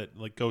say that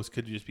like ghosts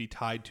could just be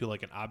tied to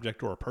like an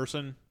object or a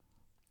person.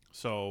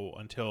 So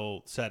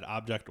until said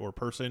object or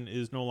person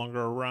is no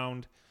longer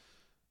around,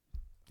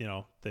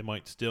 they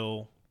might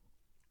still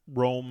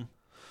roam.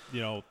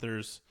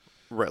 There's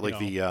right, like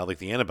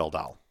the Annabelle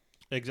doll.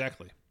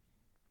 Exactly.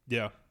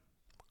 Yeah.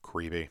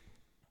 Creepy.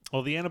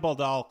 Well, the Annabelle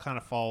doll kind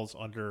of falls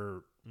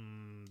under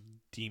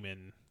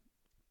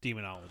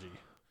demonology.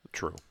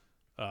 True.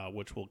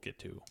 Which we'll get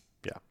to.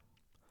 Yeah.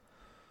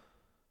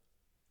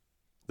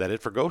 That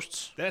it for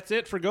ghosts? That's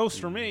it for ghosts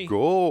for me.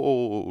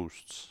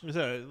 Ghosts.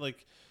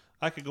 Like,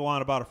 I could go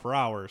on about it for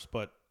hours,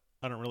 but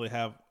I don't really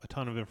have a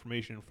ton of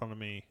information in front of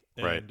me.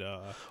 And,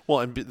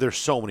 right. And there's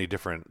so many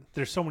different.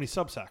 There's so many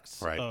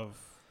subsects of.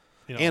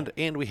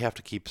 And we have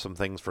to keep some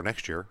things for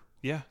next year.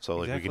 Yeah. So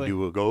like exactly. we can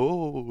do a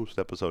ghost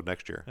episode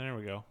next year. There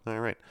we go. All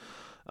right.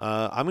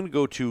 I'm going to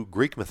go to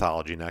Greek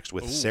mythology next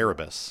with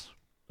Cerberus.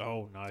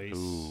 Oh, nice.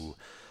 Ooh.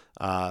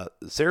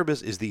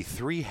 Cerberus is the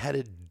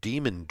three-headed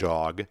demon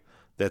dog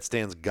that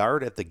stands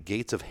guard at the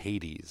gates of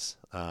Hades.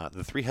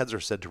 The three heads are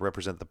said to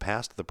represent the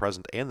past, the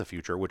present, and the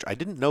future, which I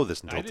didn't know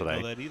this until today. I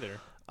didn't know that either.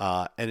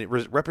 And it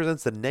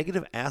represents the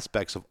negative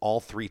aspects of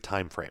all three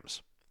time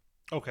frames.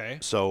 Okay.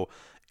 So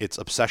it's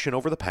obsession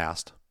over the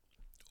past,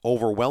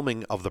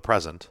 overwhelming of the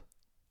present,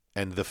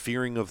 and the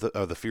fearing of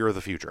the fear of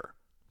the future.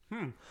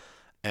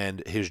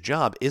 And his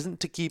job isn't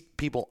to keep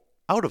people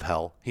out of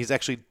hell. He's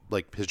actually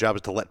his job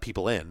is to let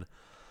people in,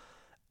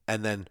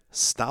 and then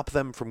stop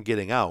them from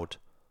getting out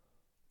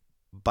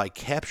by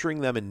capturing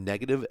them in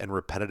negative and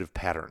repetitive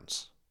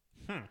patterns.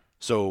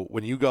 So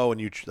when you go and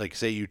you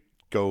say you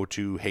go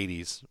to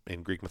Hades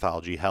in Greek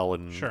mythology, hell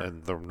and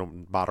the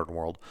modern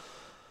world,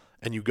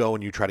 and you go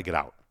and you try to get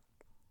out.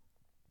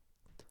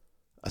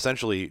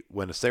 Essentially,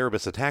 when a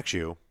Cerberus attacks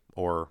you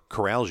or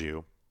corrals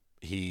you,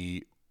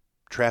 he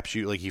traps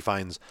you. Like he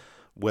finds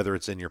whether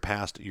it's in your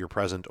past, your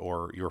present,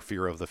 or your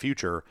fear of the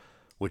future,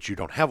 which you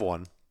don't have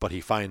one, but he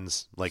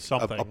finds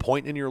a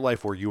point in your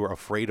life where you were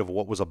afraid of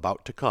what was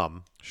about to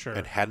come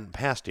and hadn't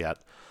passed yet,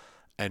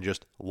 and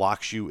just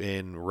locks you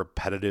in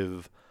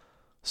repetitive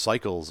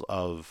cycles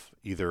of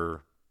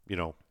either,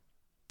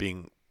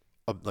 being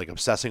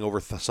obsessing over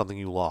something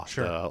you lost,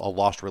 a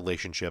lost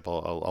relationship, a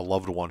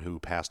loved one who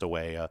passed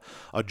away,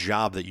 a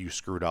job that you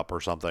screwed up or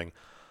something.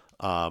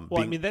 I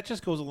mean, that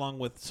just goes along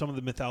with some of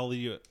the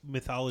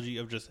mythology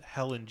of just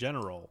hell in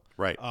general.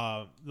 Right.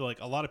 Like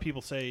a lot of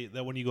people say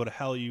that when you go to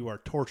hell, you are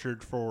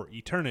tortured for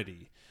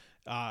eternity.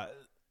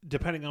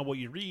 Depending on what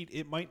you read,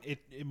 it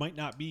might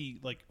not be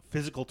like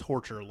physical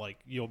torture, like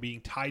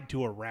being tied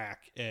to a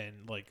rack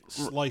and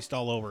sliced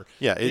all over.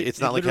 Yeah, it's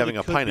not like having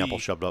a pineapple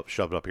shoved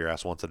up your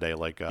ass once a day,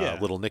 like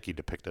Little Nicky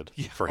depicted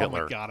for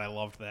Hitler. Oh my God, I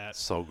loved that.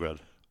 So good.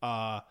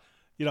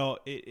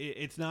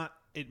 It's not.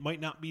 It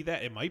might not be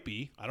that. It might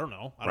be. I don't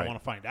know. I don't want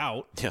to find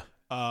out. Yeah.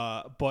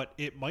 but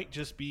it might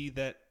just be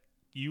that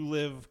you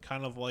live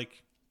kind of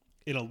like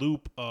in a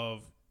loop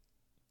of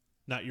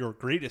not your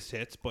greatest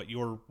hits, but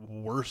your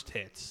worst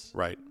hits.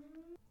 Right.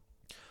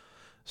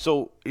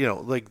 So,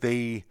 like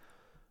they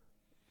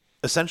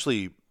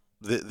essentially,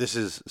 this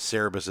is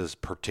Cerebus's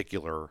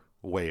particular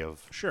way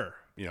of, Sure.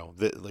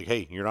 like,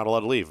 hey, you're not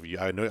allowed to leave.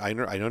 I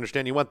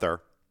understand you went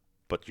there,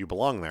 but you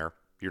belong there.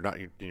 You're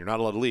not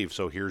allowed to leave.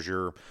 So here's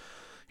your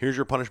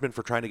punishment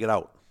for trying to get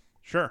out.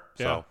 Sure.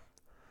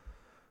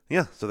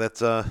 Yeah. So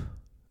that's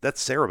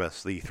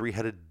Cerebus, the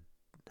 3-headed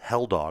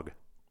hell dog,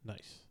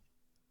 Nice.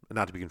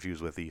 not to be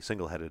confused with the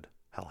single-headed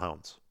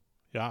hellhounds.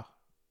 Yeah.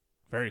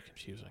 Very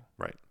confusing.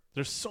 Right.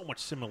 There's so much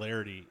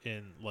similarity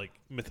in like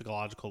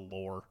mythological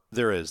lore.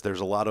 There is. There's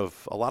a lot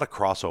of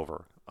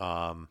crossover.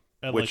 And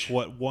which,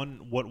 like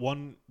what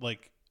one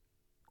like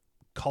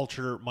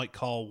culture might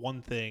call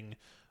one thing,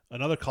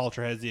 another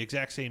culture has the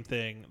exact same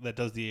thing that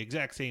does the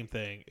exact same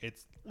thing.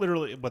 It's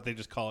literally, but they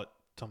just call it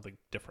something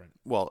different.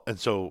 well, and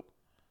so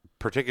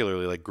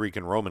particularly like Greek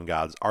and Roman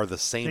gods are the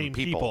same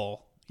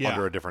people Yeah.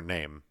 under a different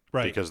name,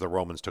 Right. Because the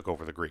Romans took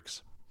over the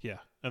Greeks. Yeah.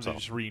 And So. they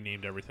just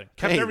renamed everything.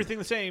 Kept Hey. everything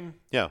the same.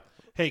 Yeah,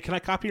 Hey, can I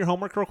copy your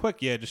homework real quick?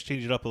 Yeah, just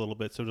change it up a little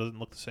bit so it doesn't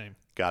look the same.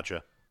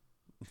 gotcha.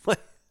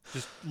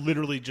 Just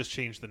literally just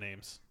change the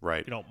names.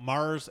 Right,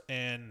 Mars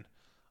and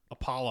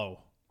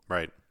Apollo,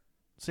 right.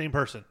 same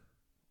person.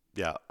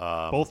 Yeah,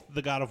 Both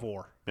the god of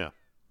war.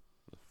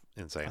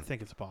 insane. I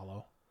think it's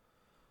Apollo.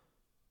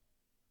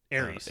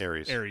 Ares.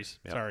 Ares.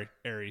 Yeah. Sorry,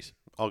 Ares.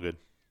 All good.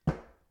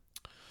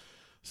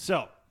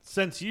 So,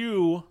 since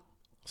you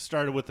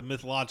started with the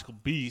mythological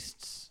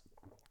beasts,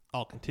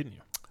 I'll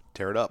continue.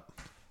 Tear it up.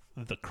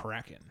 The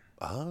Kraken.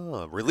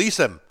 Release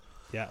him.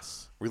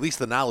 Yes. Release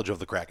the knowledge of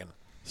the Kraken.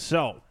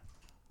 So,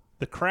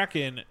 the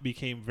Kraken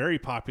became very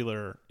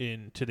popular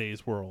in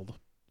today's world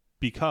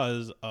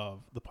because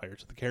of the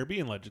Pirates of the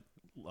Caribbean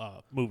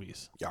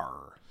movies.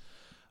 Yar.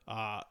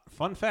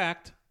 Fun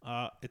fact,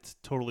 it's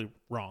totally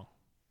wrong.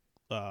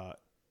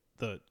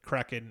 The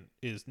Kraken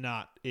is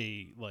not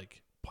a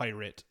like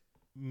pirate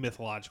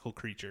mythological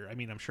creature. I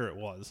mean, I'm sure it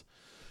was,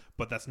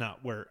 but that's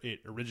not where it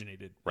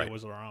originated. Right. It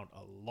was around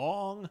a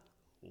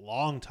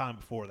long time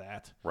before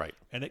that. Right.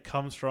 And it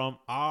comes from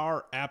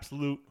our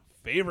absolute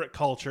favorite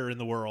culture in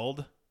the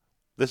world,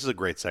 This is a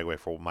great segue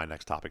for my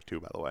next topic too,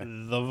 by the way.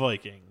 the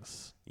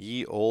Vikings.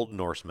 Ye old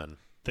Norsemen.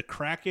 The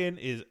Kraken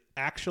is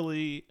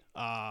actually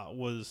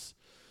has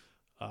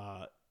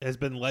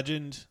been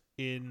legend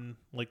in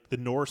like the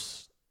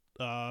Norse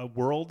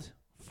world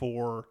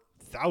for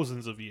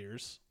thousands of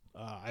years.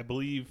 I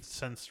believe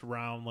since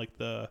around like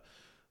the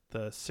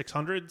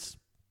 600s.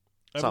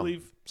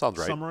 Sounds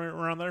right. Somewhere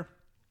around there.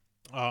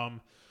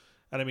 And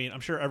I mean,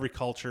 I'm sure every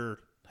culture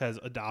has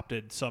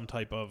adopted some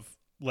type of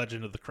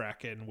legend of the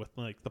Kraken with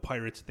like the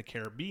Pirates of the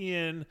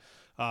Caribbean.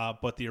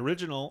 But the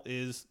original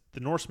is the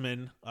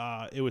Norsemen.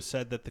 It was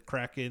said that the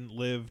Kraken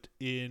lived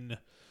in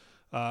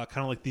kind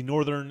of like the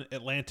northern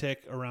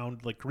Atlantic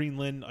around like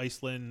Greenland,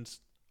 Iceland,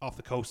 off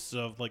the coasts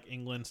of like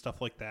England,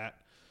 stuff like that.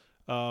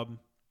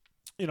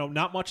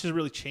 Not much has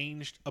really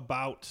changed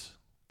about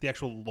the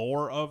actual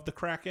lore of the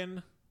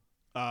Kraken.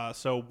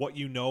 So what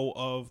you know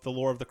of the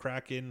lore of the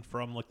Kraken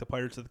from like the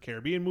Pirates of the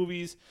Caribbean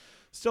movies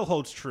still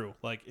holds true.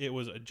 Like it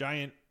was a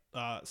giant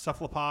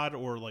cephalopod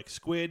or like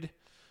squid.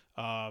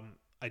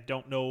 I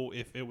don't know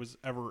if it was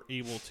ever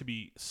able to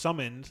be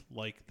summoned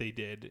like they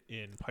did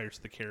in Pirates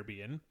of the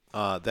Caribbean.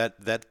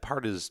 That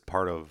part is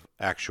part of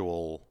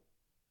actual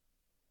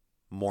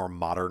more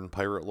modern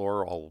pirate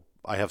lore.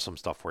 I have some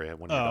stuff for you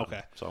when you're done.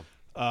 Okay. So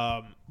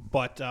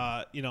But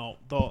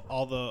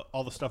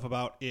all the stuff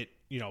about it,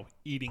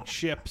 eating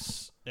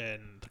ships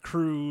and the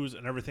crews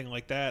and everything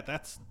like that,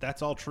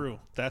 that's all true.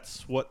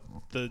 That's what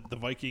the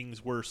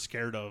Vikings were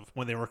scared of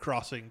when they were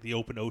crossing the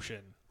open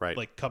ocean. Right.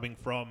 Like coming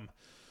from,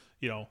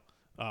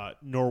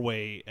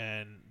 Norway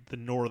and the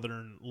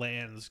northern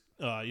lands,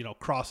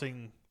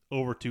 crossing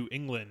over to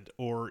England,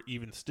 or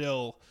even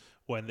still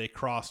when they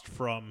crossed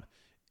from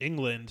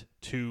England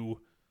to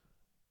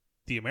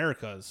the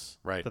Americas,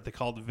 Right. that they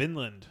called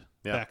Vinland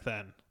back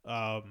then,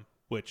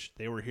 which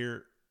they were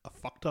here a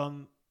fuck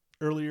ton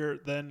earlier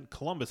than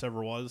Columbus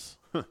ever was.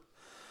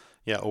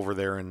 yeah, over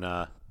there in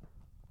the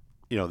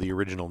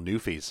original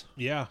Newfies.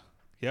 Yeah.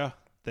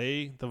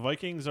 The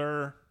Vikings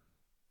are.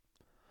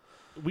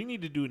 We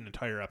need to do an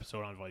entire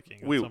episode on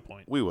Viking at some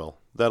point. We will.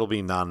 That'll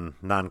be non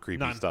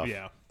creepy stuff.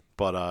 Yeah.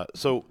 But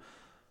so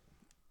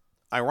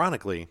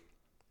ironically,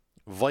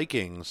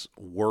 Vikings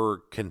were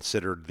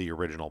considered the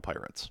original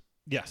pirates.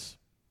 Yes.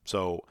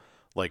 So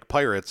like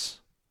pirates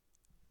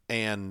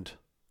and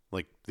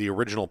like the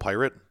original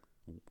pirate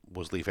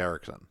was Leif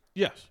Erikson,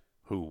 Yes.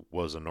 who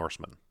was a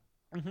Norseman.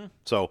 Mm-hmm.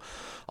 So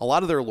a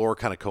lot of their lore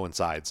kind of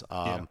coincides.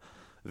 Yeah.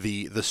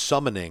 The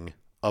summoning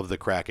of the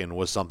Kraken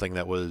was something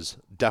that was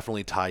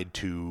definitely tied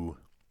to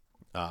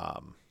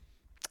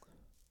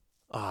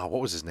what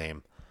was his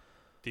name?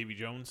 Davy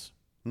Jones,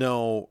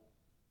 No,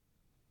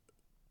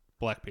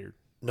 Blackbeard.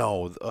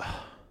 no.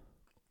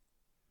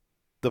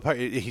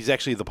 He's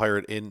actually the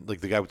pirate in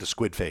like the guy with the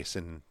squid face.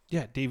 And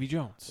Yeah, Davy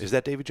Jones. is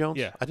that Davy Jones?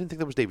 Yeah. I didn't think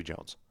that was Davy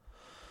Jones.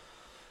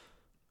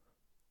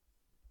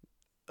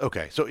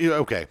 Okay,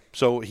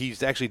 so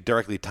he's actually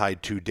directly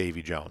tied to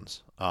Davy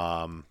Jones,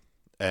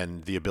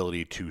 and the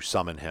ability to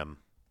summon him.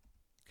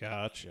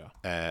 Gotcha.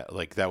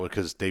 Like that was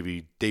because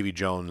Davy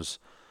Jones,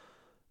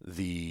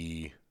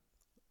 the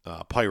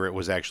pirate,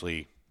 was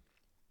actually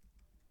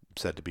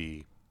said to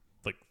be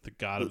Like the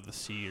god of the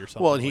sea or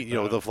something. well, and he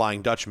like that. the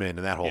Flying Dutchman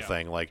and that whole Yeah.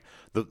 thing. Like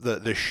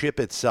the ship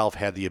itself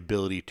had the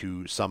ability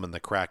to summon the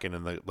Kraken,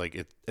 and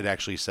it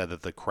actually said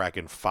that the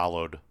Kraken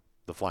followed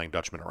the Flying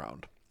Dutchman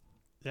around.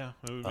 Yeah,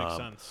 it would make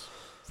sense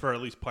for at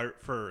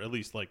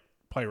least like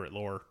pirate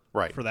lore,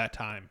 Right. For that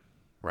time,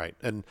 Right,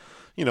 and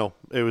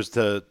it was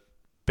to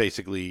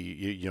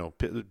basically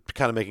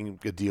kind of making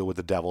a deal with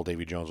the devil.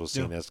 Davy Jones was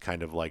seen as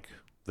kind of like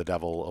the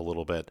devil a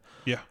little bit.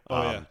 Yeah.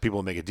 People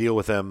would make a deal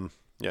with him.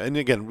 Yeah, and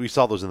again, we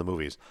saw those in the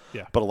movies.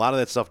 Yeah. But a lot of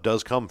that stuff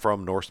does come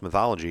from Norse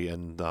mythology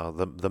and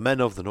the men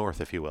of the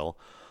North, if you will.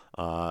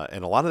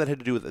 And a lot of that had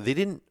to do with they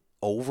didn't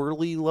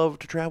overly love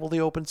to travel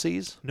the open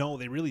seas. No,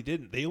 they really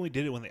didn't. They only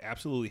did it when they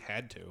absolutely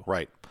had to.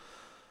 Right.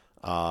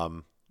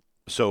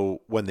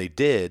 So when they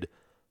did,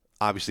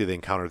 obviously they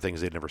encountered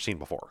things they'd never seen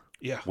before.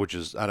 Yeah. Which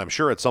is, and I'm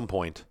sure at some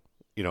point,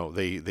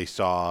 they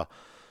saw,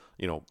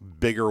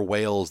 bigger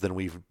whales than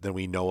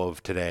we know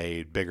of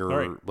today. Bigger,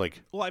 Right.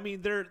 like Well, I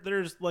mean,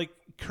 there's like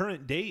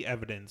current day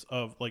evidence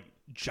of like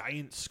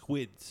giant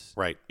squids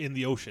right, in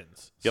the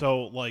oceans. Yep.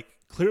 So like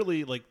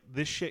clearly like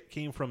this shit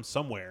came from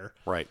somewhere.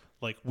 right.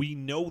 Like we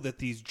know that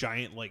these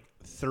giant like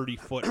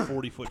 30-foot,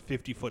 40-foot,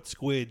 50-foot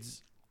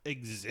squids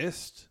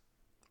exist.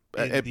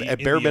 At in bare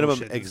the minimum,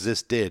 oceans.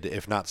 existed,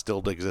 if not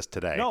still exist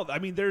today. No, I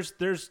mean there's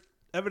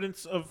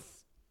evidence of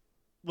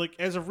like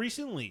as of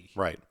recently,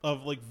 Right.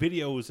 of like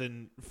videos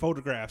and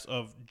photographs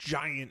of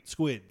giant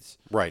squids.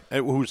 Right.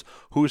 And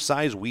whose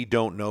size we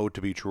don't know to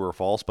be true or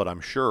false, but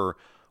I'm sure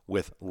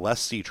with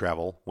less sea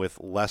travel, with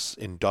less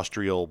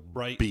industrial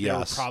Right.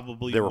 BS,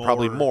 There were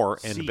probably more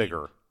and sea.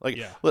 bigger. Like,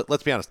 Yeah.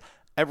 let's be honest.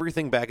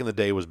 Everything back in the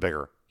day was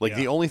bigger. Like, Yeah.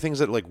 the only things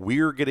that, like,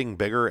 we're getting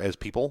bigger as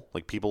people,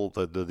 like people,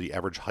 the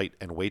average height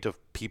and weight of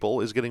people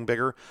is getting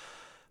bigger.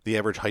 The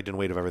average height and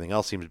weight of everything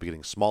else seems to be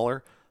getting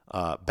smaller.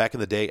 Back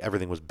in the day,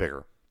 everything was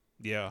bigger.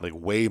 Yeah. Like,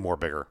 way more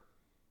bigger.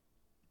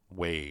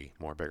 Way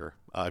more bigger.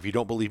 If you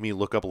don't believe me,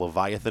 look up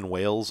Leviathan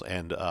whales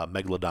and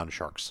Megalodon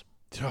sharks.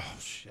 Oh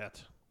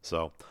shit.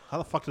 So How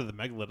the fuck did the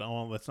megalodon?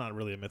 Oh, that's not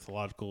really a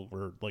mythological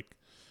word. Like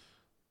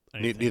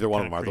anything neither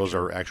one of kind them are. Those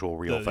creature. are actual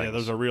real things. Yeah,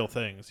 those are real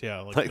things. Yeah,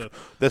 like, Like,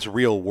 that's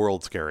real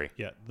world scary.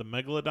 the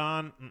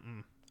megalodon.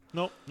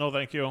 Nope, no,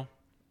 thank you.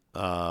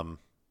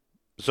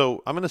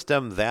 So I'm going to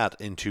stem that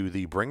into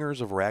the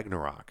Bringers of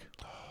Ragnarok.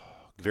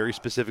 Very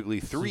specifically,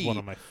 This is one three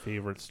of my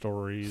favorite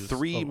stories.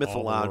 three of all the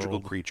mythological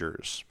world.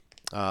 creatures.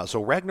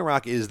 So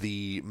Ragnarok is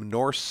the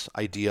Norse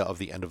idea of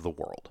the end of the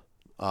world.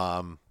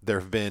 There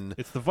have been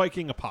It's the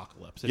Viking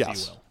apocalypse, if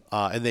yes, you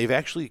will. and they've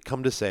actually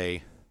come to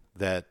say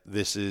that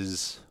this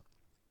is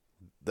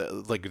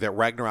that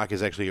Ragnarok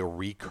is actually a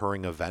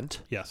recurring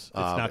event. Yes, it's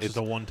not just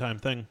a one-time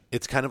thing.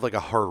 It's kind of like a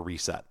hard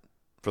reset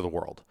for the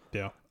world.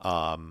 Yeah.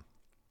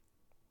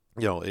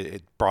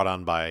 It brought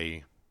on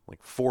by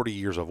like 40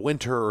 years of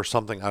winter or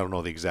something. I don't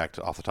know the exact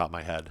off the top of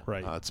my head.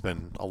 Right. It's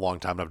been a long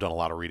time, and I've done a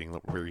lot of reading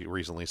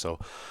recently, so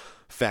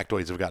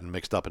factoids have gotten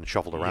mixed up and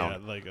shuffled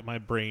around. Yeah, like my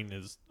brain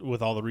is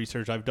with all the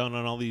research I've done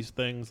on all these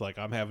things. Like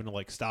I'm having to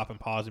like stop and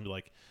pause and be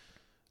like,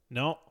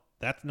 no,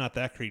 that's not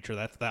that creature.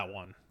 That's that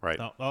one. Right.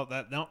 No,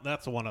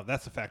 that's the one.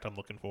 That's the fact I'm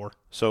looking for.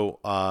 So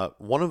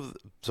one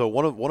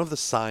of the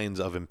signs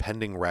of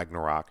impending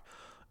Ragnarok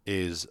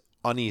is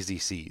uneasy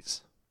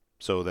seas.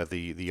 So that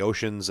the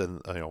oceans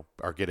and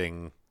are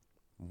getting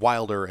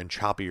wilder and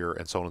choppier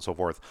and so on and so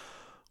forth.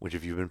 Which,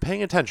 if you've been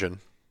paying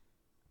attention,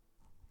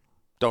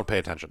 don't pay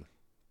attention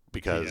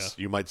because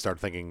you might start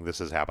thinking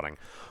this is happening.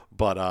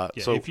 But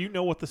Yeah, so if you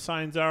know what the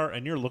signs are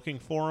and you're looking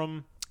for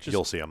them,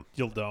 you'll see them.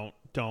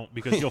 Don't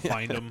because you'll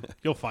find them.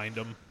 You'll find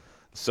them.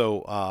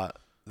 So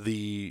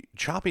the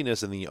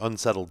choppiness in the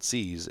unsettled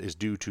seas is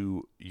due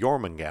to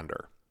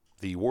Jormungandr,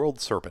 the world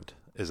serpent,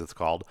 as it's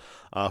called,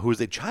 who is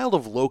a child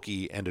of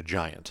Loki and a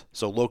giant.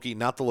 So Loki,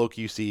 not the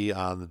Loki you see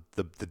on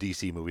the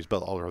DC movies,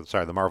 but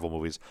the Marvel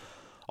movies,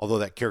 although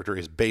that character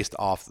is based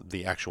off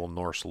the actual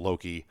Norse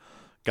Loki,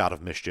 god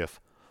of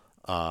mischief.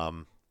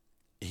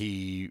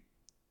 He,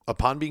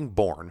 upon being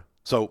born,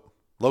 so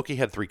Loki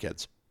had 3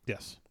 kids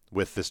Yes.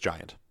 with this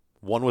giant.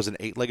 One was an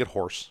 8-legged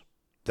horse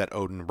that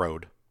Odin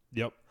rode.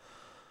 Yep.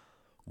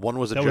 One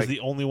was That was the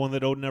only one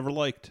that Odin ever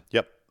liked.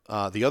 Yep.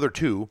 The other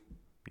 2,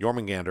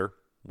 Jormungandr,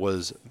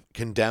 was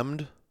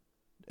condemned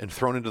and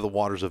thrown into the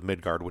waters of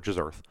Midgard, which is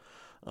Earth.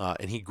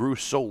 And he grew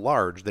so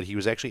large that he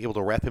was actually able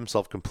to wrap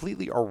himself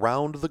completely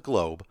around the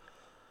globe,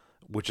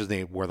 which is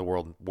where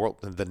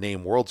the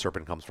name World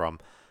Serpent comes from,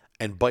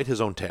 and bite his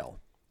own tail,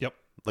 Yep.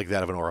 like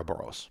that of an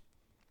Ouroboros.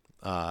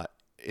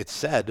 It's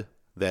said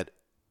that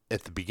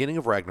at the beginning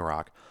of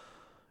Ragnarok,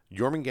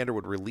 Jormungandr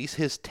would release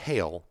his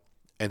tail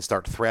and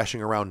start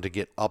thrashing around to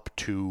get up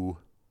to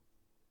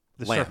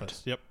The land.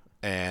 surface. Yep.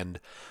 And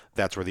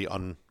that's where the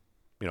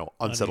unsettled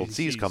Uneasy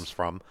seas seas. comes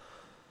from.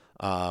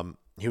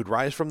 He would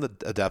rise from the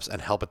depths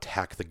and help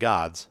attack the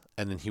gods,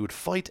 and then he would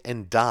fight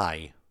and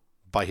die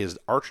by his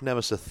arch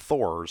nemesis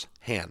Thor's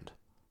hand.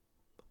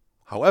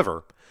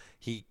 However,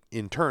 he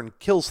in turn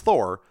kills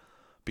Thor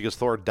because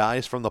Thor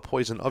dies from the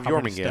poison of How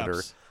many Jormungandr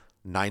steps?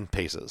 9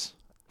 paces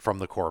from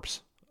the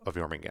corpse of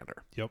Jormungandr.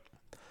 Yep.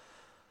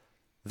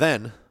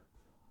 Then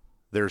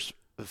there's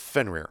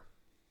Fenrir,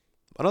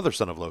 another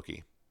son of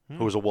Loki,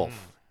 who was a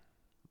wolf.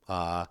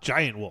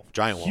 Giant wolf.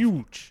 Giant wolf.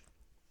 Huge.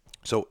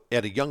 So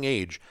at a young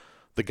age,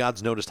 the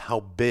gods noticed how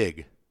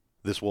big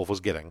this wolf was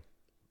getting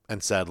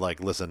and said, like,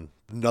 listen,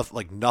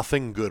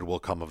 nothing good will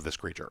come of this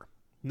creature.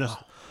 No.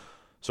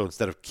 So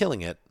instead of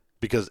killing it,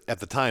 because at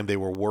the time they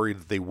were worried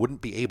that they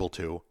wouldn't be able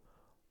to,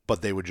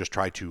 but they would just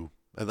try to,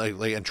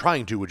 and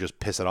trying to would just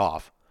piss it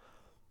off.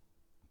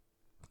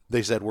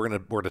 They said, we're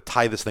gonna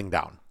tie this thing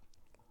down.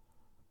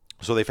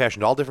 So they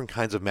fashioned all different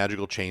kinds of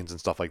magical chains and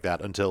stuff like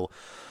that until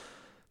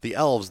the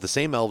elves, the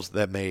same elves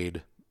that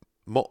made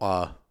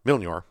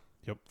Mjolnir,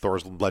 Yep.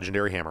 Thor's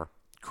legendary hammer,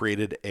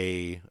 created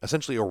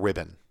essentially a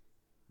ribbon,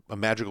 a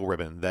magical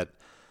ribbon that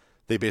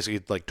they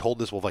basically like told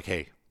this wolf, like,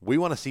 hey, we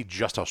want to see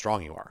just how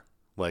strong you are.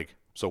 Like,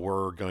 so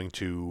we're going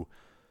to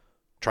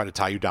try to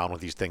tie you down with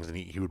these things. And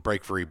he would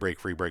break free. And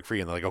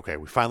they're like, okay,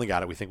 we finally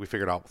got it. We think we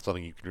figured out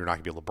something you're not going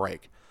to be able to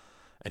break.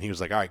 And he was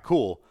like, all right,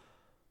 cool.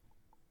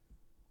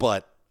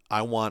 But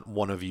I want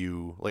one of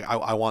you, like,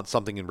 I want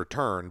something in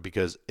return,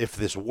 because if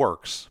this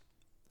works,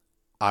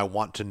 I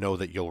want to know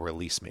that you'll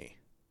release me.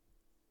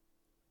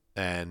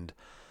 And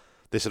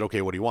they said,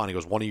 okay, what do you want? He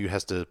goes, one of you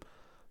has to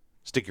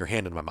stick your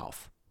hand in my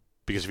mouth,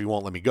 because if you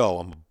won't let me go,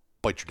 I'm going to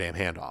bite your damn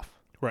hand off.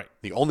 Right.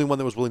 The only one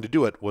that was willing to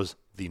do it was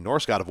the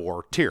Norse god of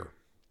war, Tyr,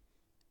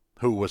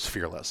 who was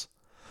fearless.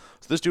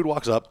 So this dude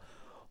walks up,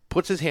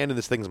 puts his hand in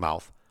this thing's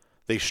mouth.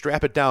 They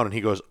strap it down, and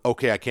he goes,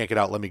 okay, I can't get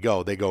out, let me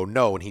go. They go,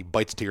 no, and he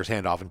bites Tyr's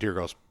hand off, and Tyr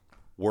goes,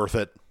 worth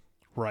it.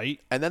 Right.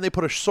 And then they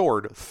put a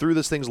sword through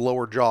this thing's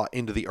lower jaw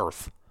into the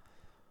earth.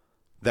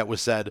 That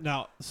was said.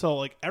 Now, so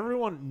like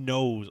everyone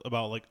knows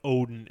about like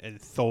Odin and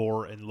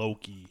Thor and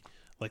Loki.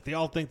 Like they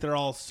all think they're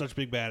all such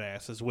big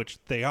badasses, which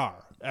they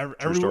are.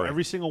 story.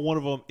 Every single one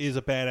of them is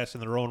a badass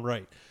in their own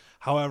right.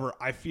 However,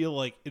 I feel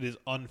like it is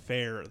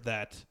unfair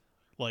that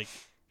like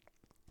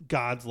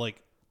gods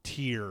like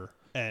Tyr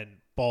and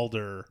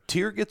Baldur.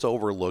 Tyr gets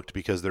overlooked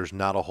because there's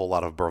not a whole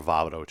lot of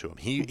bravado to him.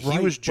 He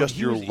Right, was but just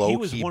he your was- he low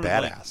was key one of,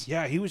 badass. like-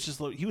 yeah, he was just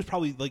he was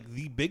probably like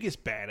the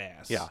biggest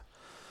badass. Yeah.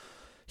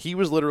 He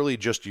was literally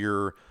just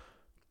your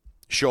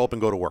show up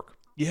and go to work.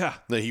 Yeah.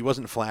 He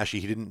wasn't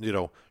flashy. He didn't,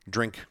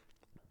 drink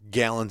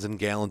gallons and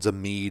gallons of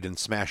mead and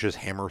smash his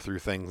hammer through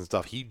things and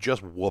stuff. He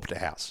just whooped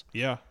ass.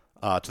 Yeah.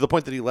 To the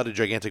point that he let a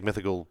gigantic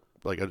mythical,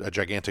 like a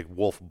gigantic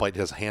wolf, bite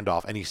his hand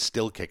off, and he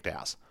still kicked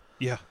ass.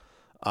 Yeah.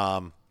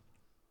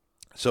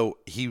 So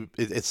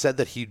it's said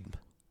that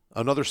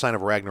another sign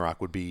of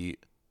Ragnarok would be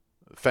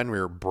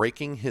Fenrir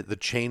breaking the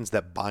chains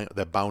that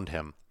bound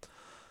him,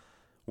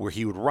 where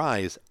he would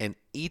rise and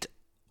eat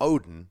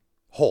Odin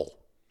whole.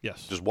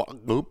 Yes. Just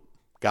boop,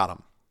 got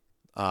him.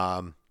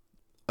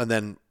 And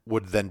then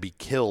would then be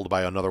killed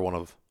by another one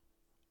of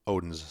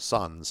Odin's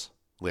sons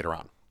later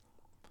on,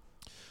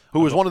 who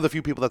was one of the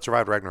few people that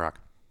survived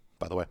Ragnarok,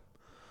 by the way.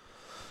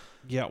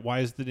 Yeah. Why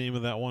is the name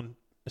of that one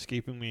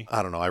escaping me?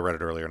 I don't know. I read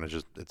it earlier, and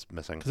it's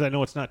missing. Because I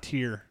know it's not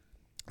Tyr.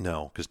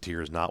 No, because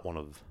Tyr is not one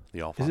of the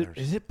Is Allfathers. it?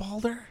 Is it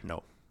Baldur?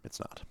 No, it's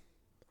not.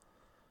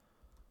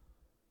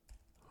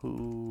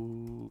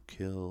 Who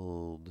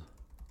killed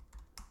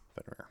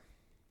Fenrir?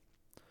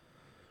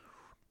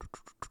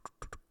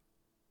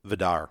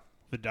 Vidar.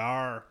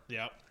 Vidar.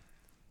 Yep.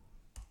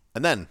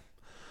 And then,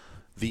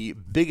 the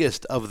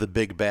biggest of the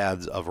big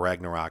bads of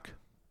Ragnarok.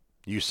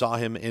 You saw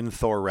him in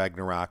Thor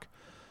Ragnarok,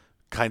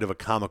 kind of a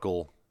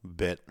comical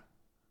bit.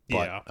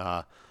 But,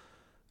 Yeah.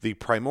 the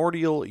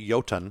primordial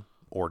Jotun,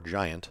 or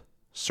giant,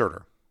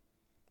 Surtur.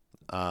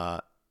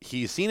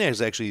 He's seen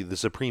as actually the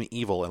supreme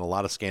evil in a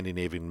lot of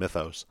Scandinavian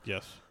mythos.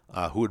 Yes.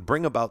 Who would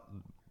bring about...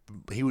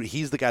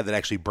 He's the guy that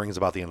actually brings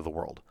about the end of the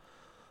world.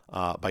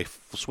 By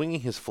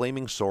swinging his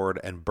flaming sword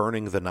and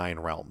burning the 9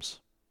 realms.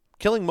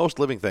 Killing most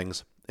living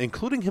things,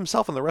 including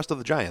himself and the rest of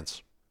the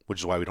giants, which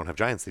is why we don't have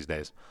giants these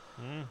days.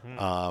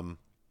 Mm-hmm.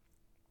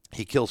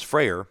 He kills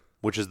Freyr,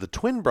 which is the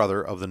twin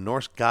brother of the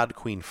Norse god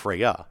queen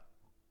Freya,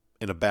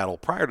 in a battle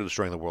prior to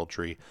destroying the World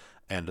Tree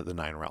and the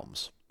 9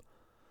 realms.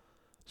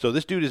 So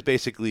this dude is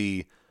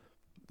basically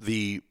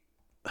the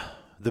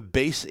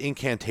base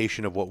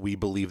incantation of what we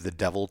believe the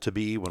devil to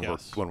be when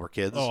Yes. we're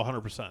kids. Oh,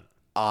 100%.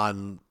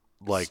 On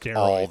like Steroids.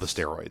 all the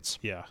steroids.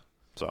 Yeah.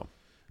 So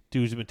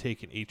Dude's been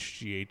taking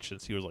HGH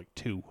since he was like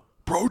 2.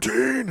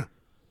 protein.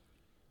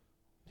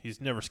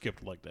 He's never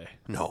skipped leg day.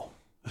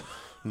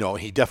 No,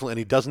 he definitely, and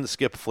he doesn't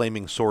skip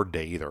Flaming Sword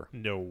Day either.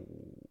 No.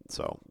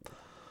 So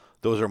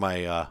those are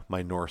my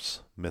my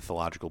Norse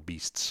mythological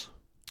beasts.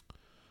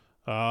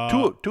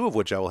 Two of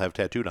which I will have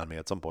tattooed on me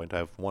at some point. I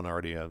have one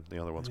already. The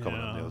other one's coming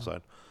on the Yeah. other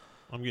side.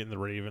 I'm getting the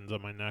ravens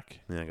on my neck.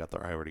 Yeah,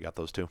 I already got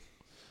those two.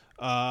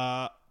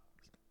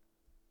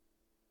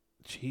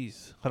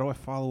 Jeez, how do I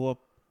follow up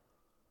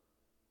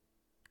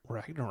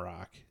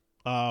Ragnarok?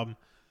 I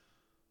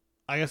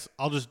guess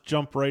I'll just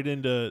jump right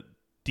into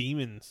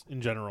demons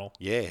in general.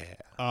 Yeah.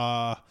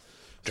 So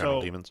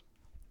General demons.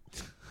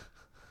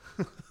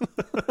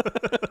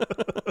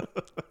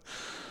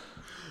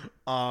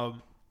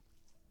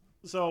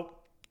 So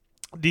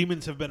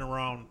demons have been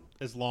around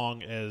as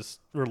long as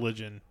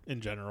religion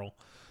in general.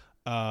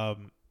 They're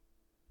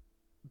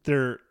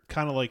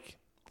kind of like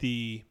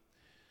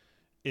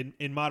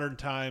in modern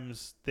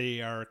times,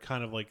 they are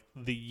kind of like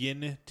the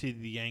yin to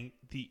the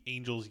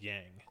angel's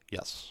yang.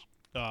 Yes.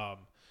 The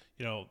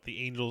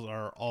angels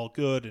are all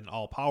good and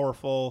all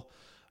powerful.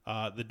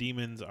 The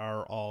demons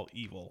are all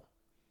evil.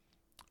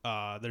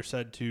 They're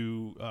said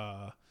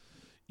to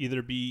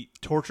either be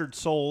tortured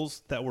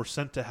souls that were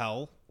sent to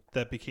hell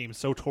that became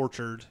so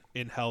tortured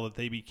in hell that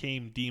they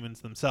became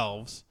demons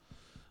themselves,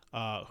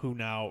 who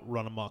now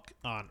run amok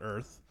on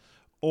earth,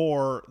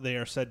 or they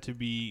are said to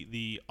be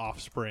the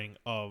offspring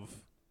of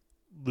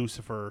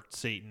Lucifer,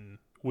 Satan,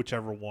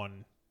 whichever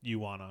one you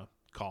want to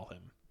call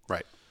him.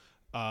 Right.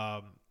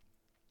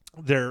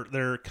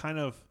 They're kind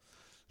of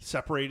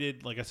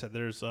separated. Like I said,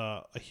 there's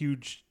a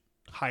huge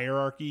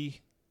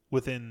hierarchy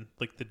within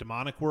like the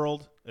demonic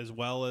world as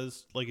well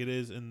as like it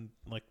is in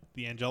like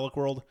the angelic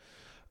world.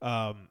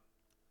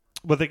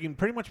 But they can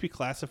pretty much be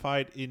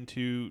classified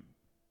into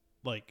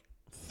like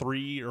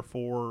 3 or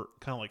 4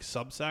 kind of like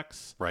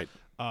subsects. Right.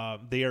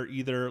 They are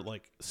either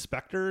like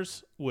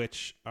specters,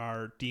 which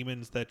are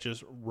demons that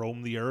just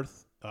roam the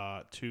earth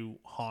to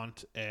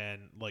haunt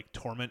and like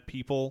torment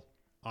people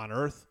on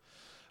earth.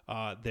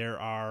 There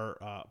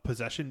are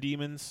possession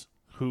demons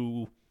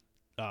who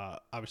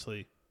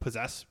obviously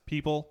possess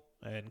people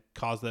and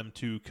cause them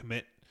to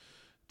commit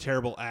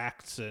terrible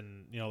acts,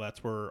 and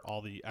that's where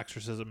all the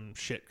exorcism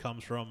shit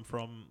comes from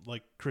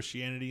like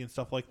Christianity and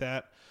stuff like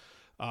that.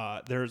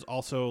 There's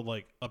also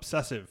like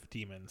obsessive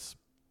demons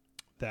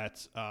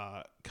that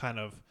kind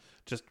of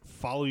just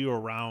follow you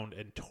around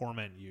and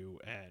torment you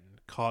and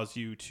cause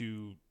you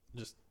to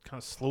just kind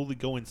of slowly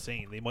go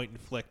insane. They might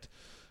inflict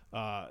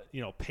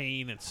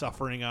pain and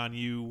suffering on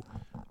you,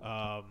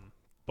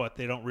 but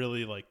they don't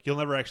really you'll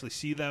never actually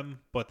see them,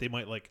 but they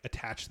might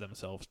attach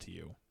themselves to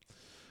you.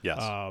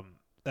 Yes.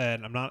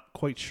 And I'm not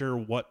quite sure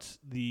what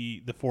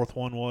the fourth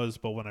one was,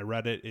 but when I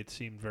read it, it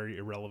seemed very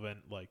irrelevant.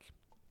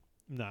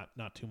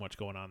 Not too much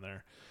going on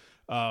there.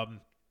 But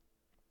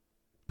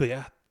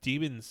yeah,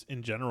 demons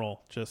in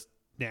general, just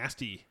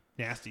nasty.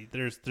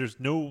 There's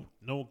no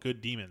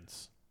good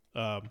demons.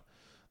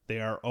 They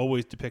are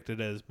always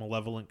depicted as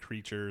malevolent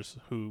creatures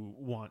who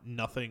want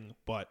nothing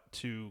but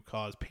to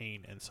cause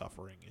pain and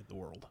suffering in the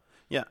world.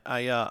 Yeah,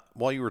 I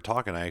while you were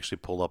talking, I actually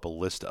pulled up a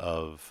list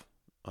of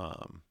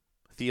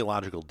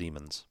theological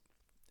demons,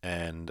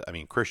 and I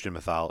mean Christian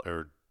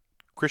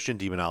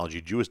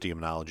demonology, Jewish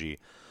demonology.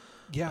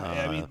 Yeah,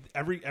 I mean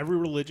every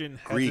religion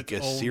has Greek,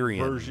 its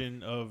Assyrian own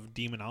version of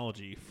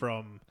demonology.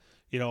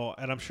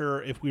 And I'm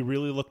sure if we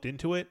really looked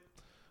into it,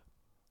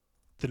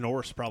 the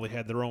Norse probably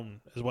had their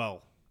own as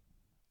well.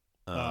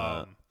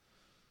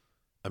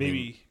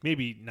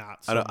 Maybe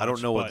not. So I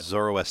don't know what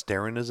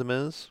Zoroastrianism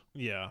is.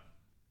 Yeah,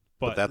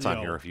 but that's on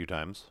here a few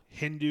times.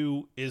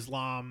 Hindu,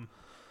 Islam,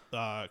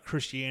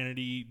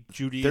 Christianity,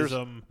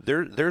 Judaism.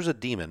 There's a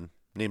demon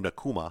named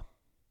Akuma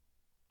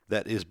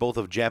that is both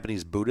of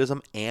Japanese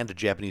Buddhism and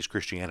Japanese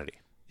Christianity.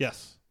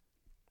 Yes.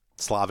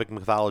 Slavic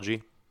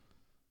mythology.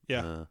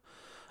 Yeah.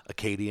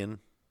 Akkadian,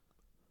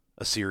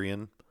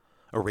 Assyrian,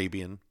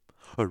 Arabian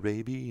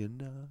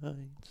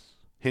Nights,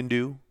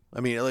 Hindu. I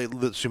mean,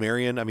 the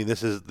Sumerian. I mean,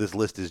 this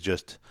list is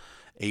just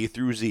A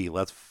through Z.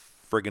 Let's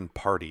friggin'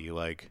 party,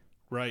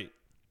 Right.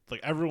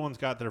 Everyone's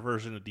got their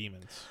version of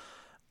demons.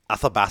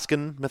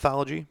 Athabascan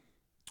mythology.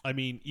 I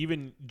mean,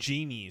 even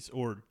genies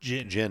or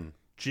jinn.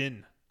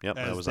 Jinn. Yep,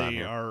 as that was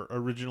they are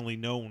originally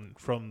known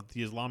from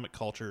the Islamic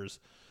cultures.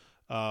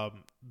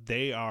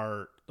 They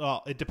are.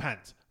 Well, it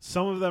depends.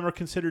 Some of them are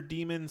considered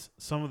demons.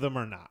 Some of them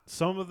are not.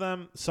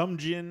 Some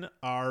jinn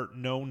are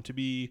known to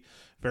be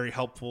very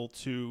helpful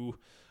to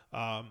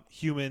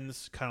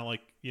humans, kind of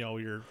like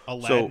your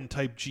Aladdin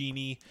type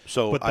genie.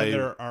 But then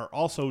there are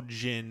also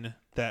jinn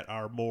that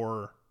are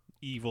more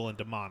evil and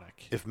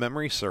demonic. If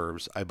memory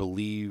serves, I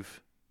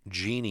believe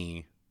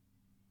genie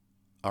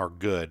are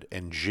good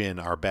and jinn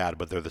are bad,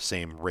 but they're the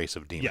same race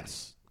of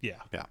demons. Yes. Yeah.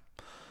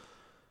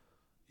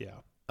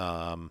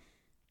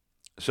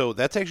 So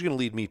that's actually going to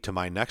lead me to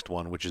my next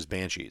one, which is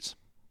banshees.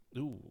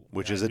 Ooh,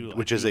 which is a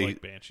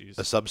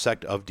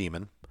subsect of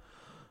demon.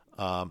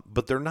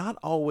 But they're not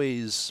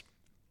always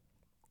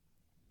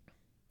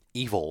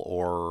evil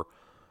or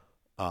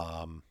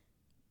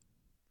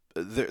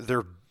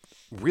they're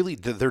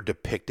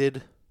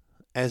depicted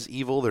as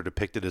evil. They're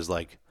depicted as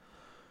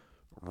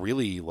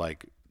really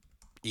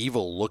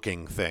evil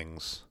looking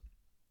things.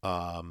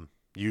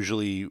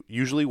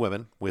 Usually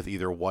women with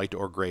either white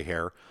or gray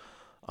hair,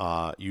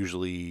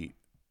 usually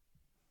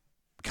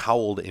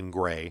cowled in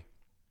gray,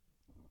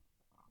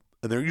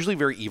 and they're usually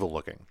very evil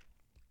looking.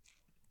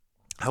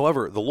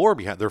 However, the lore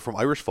behind, they're from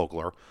Irish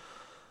folklore,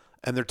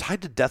 and they're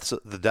tied to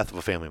the death of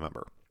a family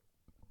member.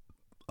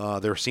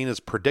 They're seen as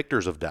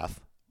predictors of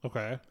death.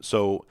 Okay.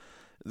 So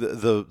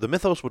the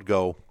mythos would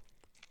go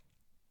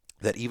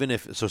that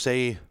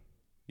say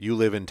you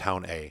live in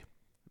town A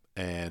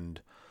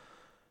and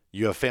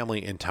you have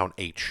family in town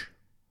H.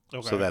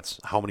 Okay. So that's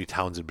how many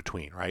towns in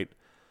between, right?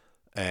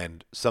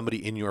 And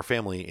somebody in your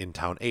family in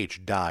town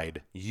H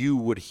died, you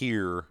would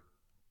hear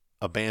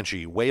a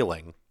banshee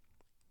wailing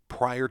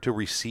prior to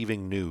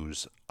receiving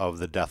news of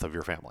the death of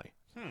your family.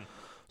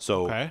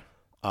 So Okay.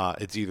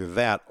 It's either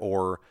that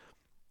or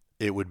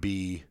it would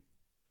be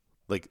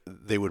like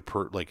they would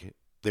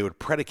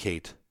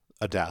predicate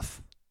a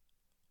death.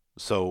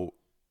 So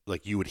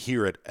like you would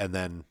hear it, and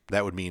then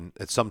that would mean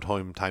at some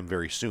time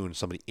very soon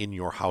somebody in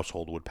your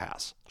household would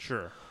pass.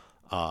 Sure.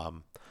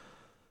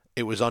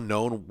 It was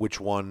unknown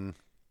which one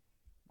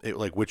it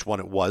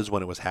was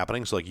when it was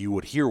happening. So like you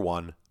would hear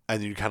one,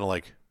 and you'd kind of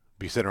like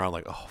be sitting around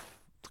like, oh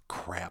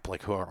crap,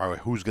 like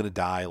who's gonna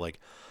die? Like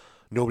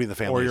nobody in the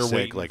family is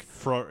sick. Like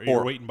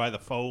you're waiting by the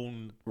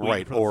phone,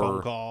 right? For the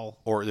phone call,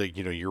 or like,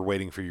 you're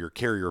waiting for your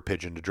carrier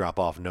pigeon to drop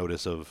off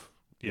notice of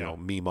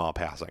Meemaw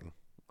passing.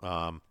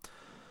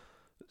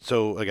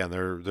 So again,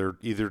 they're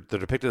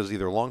depicted as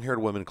either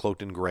long-haired women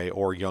cloaked in gray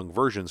or young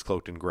versions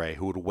cloaked in gray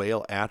who would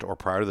wail at or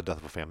prior to the death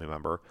of a family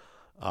member.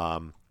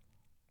 And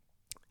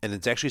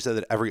it's actually said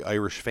that every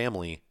Irish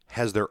family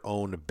has their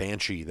own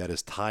banshee that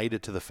is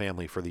tied to the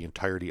family for the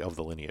entirety of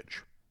the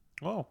lineage.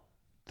 Oh,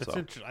 that's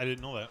interesting. I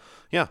didn't know that.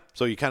 Yeah,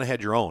 so you kind of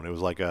had your own. It was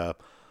like a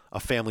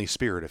family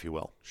spirit, if you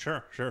will.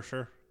 Sure.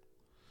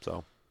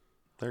 So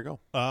there you go.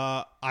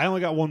 I only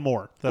got one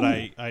more that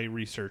I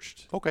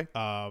researched. Okay.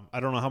 I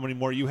don't know how many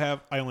more you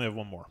have. I only have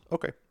one more.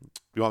 Okay.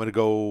 You want me to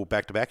go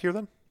back to back here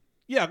then?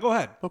 Yeah, go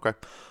ahead. Okay.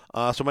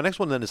 So my next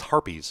one then is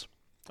harpies.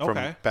 From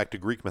Okay. back to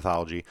Greek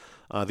mythology.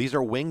 These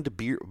are winged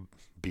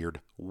bird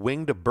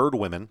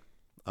women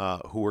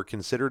who were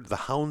considered the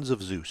hounds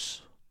of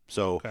Zeus.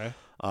 So Okay.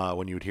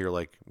 When you would hear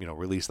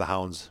release the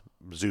hounds,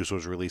 Zeus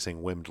was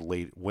releasing winged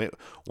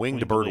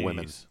bird women.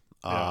 ladies.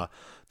 Yeah.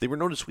 They were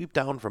known to sweep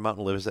down from Mount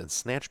Olympus and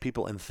snatch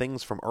people and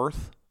things from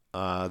Earth.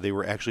 They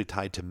were actually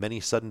tied to many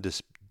sudden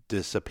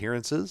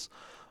disappearances,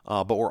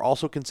 but were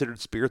also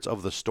considered spirits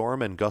of the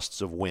storm and gusts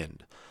of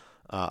wind.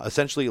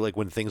 Essentially, like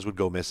when things would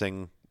go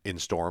missing in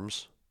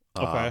storms.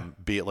 Okay.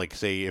 Be it like,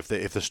 say, if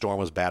the storm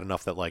was bad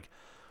enough that like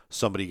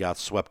somebody got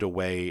swept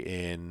away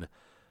in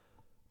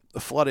a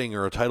flooding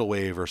or a tidal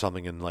wave or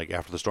something, and like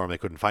after the storm they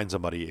couldn't find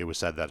somebody, it was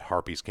said that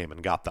harpies came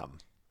and got them.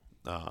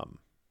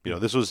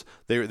 This was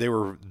they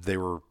were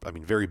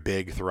very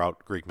big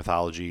throughout Greek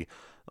mythology.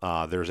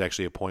 There's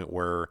actually a point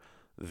where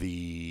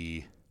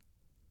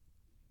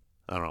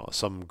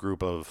some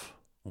group of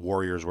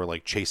warriors were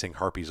like chasing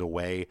harpies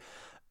away,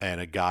 and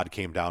a god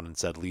came down and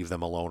said, "Leave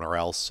them alone or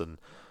else." And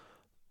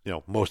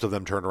most of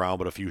them turned around,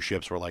 but a few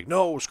ships were like,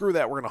 "No, screw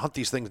that. We're going to hunt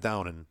these things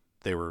down." And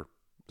they were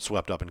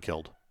swept up and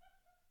killed.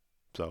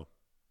 So,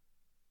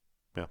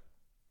 yeah.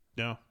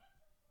 No.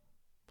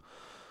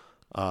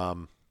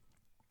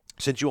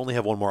 Since you only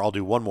have one more, I'll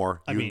do one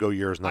more. You can go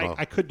yours now.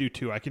 I could do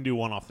two. I can do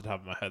one off the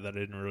top of my head that I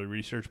didn't really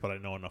research, but I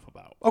know enough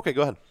about. Okay,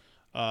 go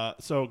ahead.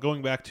 So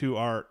going back to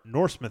our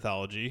Norse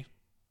mythology,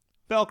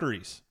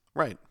 Valkyries.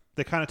 Right.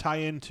 They kind of tie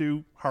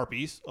into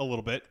harpies a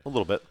little bit. A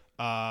little bit.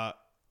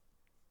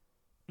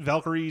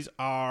 Valkyries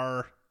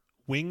are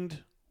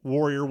winged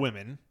warrior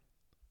women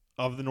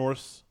of the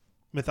Norse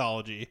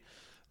mythology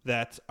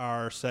that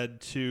are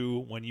said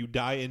to, when you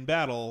die in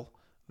battle,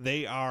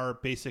 they are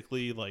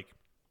basically like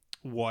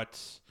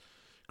what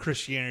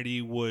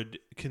Christianity would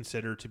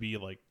consider to be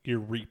like your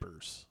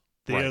reapers.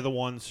 They Right. are the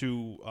ones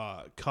who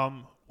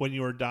come when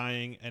you are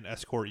dying and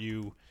escort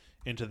you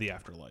into the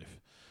afterlife.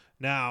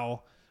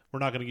 Now, we're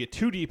not going to get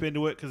too deep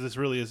into it because this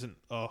really isn't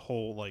a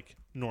whole like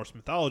Norse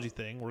mythology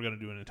thing. We're going to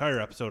do an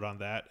entire episode on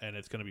that, and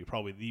it's going to be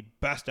probably the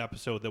best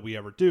episode that we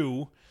ever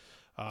do.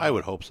 I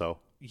would hope so.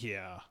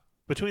 Yeah.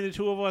 Between the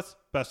two of us,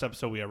 best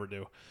episode we ever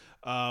do.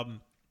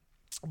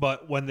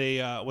 But when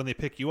they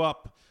pick you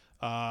up,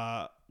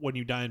 when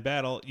you die in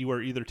battle, you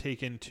are either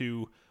taken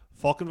to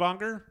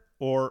Falkenvanger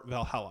or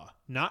Valhalla.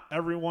 Not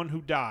everyone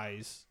who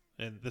dies,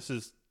 and this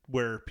is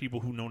where people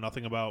who know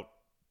nothing about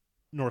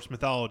Norse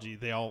mythology,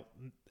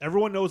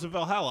 everyone knows of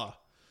Valhalla.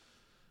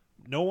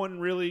 No one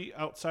really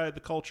outside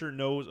the culture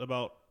knows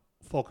about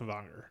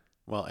Falkenvanger.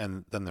 Well,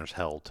 and then there's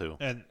hell too.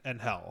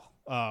 And hell.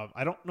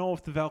 I don't know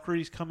if the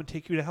Valkyries come and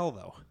take you to hell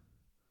though.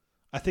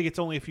 I think it's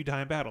only if you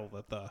die in battle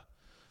that the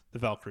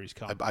Valkyries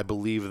come. I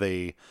believe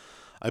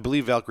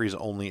Valkyries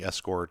only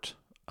escort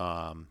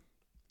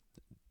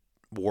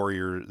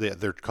warrior.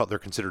 They're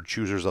considered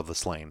choosers of the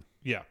slain.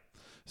 Yeah.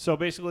 So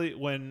basically,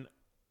 when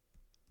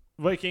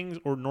Vikings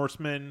or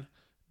Norsemen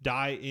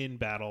die in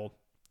battle,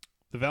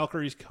 the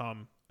Valkyries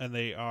come and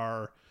they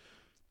are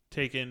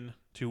taken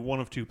to one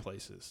of two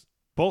places.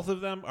 Both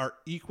of them are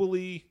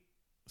equally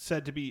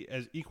said to be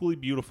as equally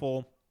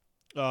beautiful.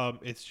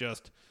 It's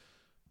just,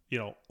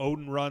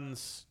 Odin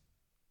runs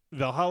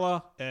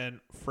Valhalla and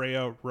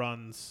Freya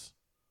runs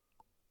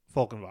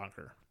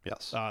Falkenvanger.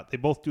 Yes. They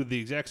both do the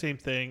exact same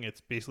thing.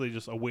 It's basically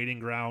just a waiting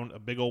ground, a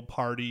big old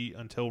party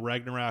until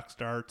Ragnarok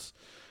starts.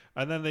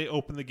 And then they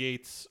open the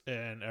gates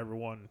and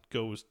everyone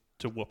goes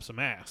to whoop some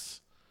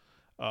ass.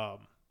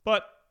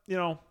 But,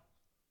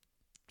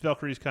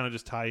 Valkyries kind of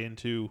just tie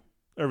into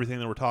everything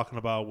that we're talking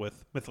about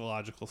with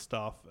mythological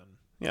stuff. And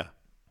Yeah.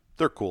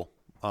 They're cool.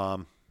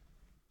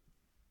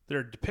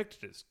 they're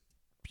depicted as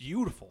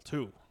beautiful,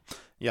 too.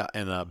 Yeah,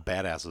 and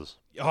badasses.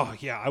 Oh,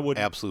 yeah, I would.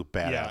 Absolute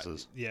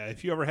badasses. Yeah,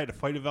 if you ever had to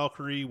fight a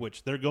Valkyrie,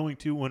 which they're going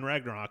to when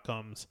Ragnarok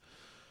comes,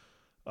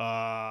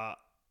 I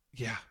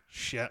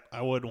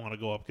wouldn't want to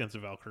go up against a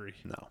Valkyrie.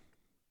 No.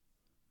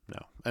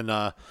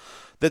 And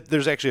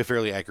there's actually a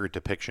fairly accurate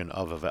depiction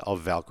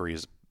of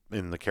Valkyries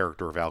in the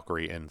character of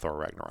Valkyrie in Thor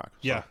Ragnarok.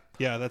 So.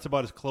 Yeah, that's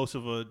about as close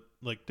of a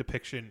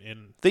depiction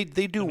in. They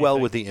do well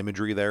with the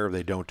imagery there.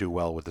 They don't do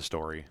well with the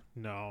story.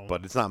 No.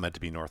 But it's not meant to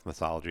be Norse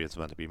mythology. It's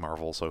meant to be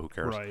Marvel, so who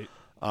cares? Right.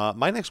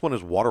 My next one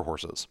is water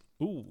horses.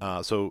 Ooh.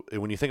 So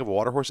when you think of a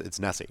water horse, it's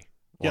Nessie.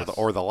 Yes.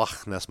 Or the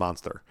Loch Ness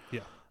Monster.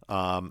 Yeah.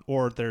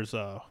 Or there's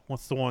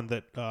what's the one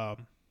that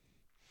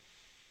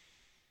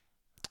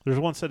there's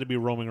one said to be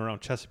roaming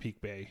around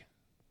Chesapeake Bay.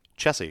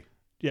 Chessie.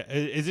 Yeah,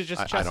 is it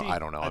just Chessie? I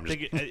don't know.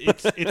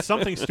 It's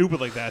something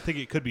stupid like that. I think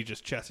it could be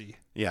just Chessie.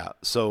 Yeah.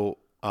 So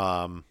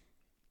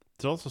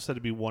There's also said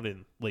to be one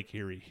in Lake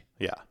Erie.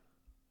 yeah.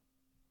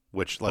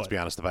 Which, let's be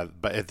honest,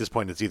 but at this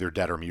point, it's either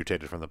dead or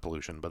mutated from the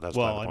pollution. But that's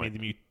well, the I point.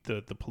 mean,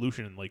 the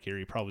pollution in Lake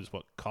Erie probably is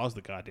what caused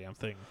the goddamn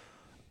thing.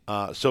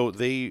 So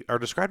they are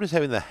described as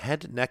having the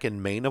head, neck,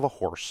 and mane of a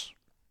horse,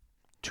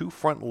 2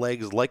 front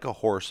legs like a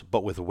horse,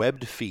 but with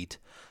webbed feet,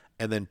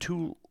 and then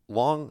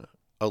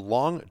a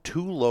long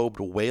two-lobed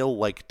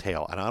whale-like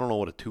tail. And I don't know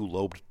what a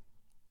two-lobed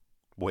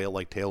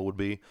whale-like tail would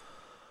be.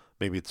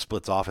 Maybe it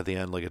splits off at the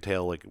end like a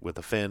tail, like with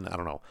a fin. I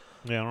don't know.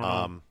 Yeah, I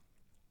don't know.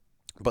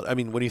 But I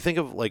mean, when you think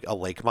of like a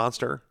lake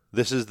monster,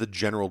 this is the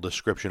general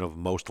description of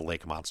most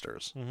lake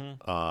monsters.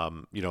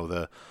 Mm-hmm.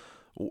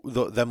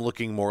 Them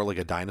looking more like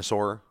a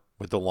dinosaur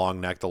with the long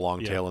neck, the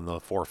long tail, and the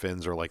 4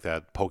 fins, or like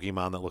that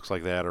Pokemon that looks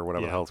like that, or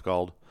whatever the hell it's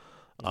called.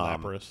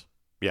 Lapras.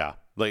 Yeah,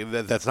 like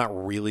that's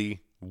not really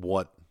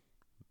what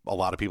a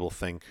lot of people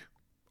think,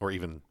 or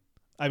even.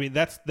 I mean,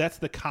 that's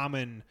the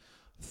common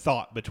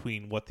thought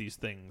between what these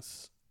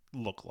things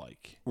look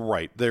like.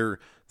 Right,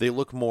 they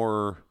look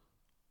more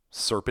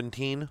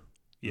serpentine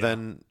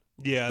than.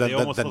 Yeah, they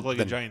almost look like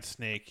a giant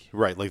snake.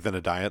 Right, like than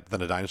a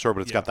dinosaur,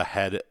 but it's got the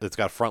head. It's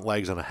got front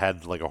legs and a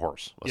head like a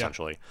horse,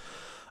 essentially.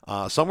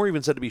 Some were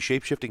even said to be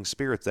shape-shifting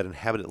spirits that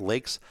inhabited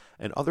lakes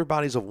and other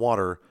bodies of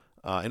water.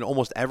 And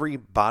almost every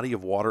body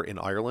of water in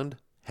Ireland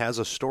has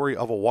a story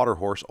of a water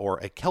horse or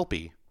a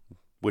kelpie,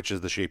 which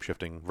is the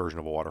shape-shifting version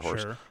of a water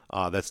horse,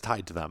 that's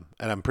tied to them.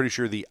 And I'm pretty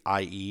sure the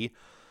IE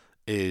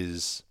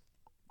is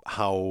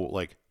how,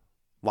 like,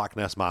 Loch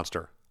Ness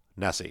Monster,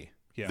 Nessie,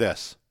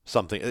 this,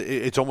 something.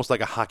 It's almost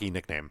like a hockey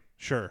nickname.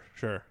 Sure.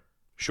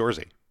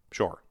 Shoresy.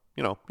 Sure.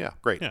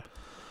 Great. Yeah.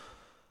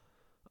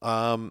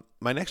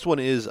 My next one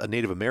is a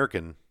Native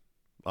American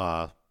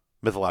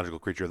mythological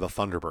creature, the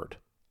Thunderbird.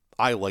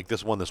 I like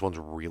this one. This one's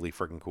really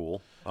freaking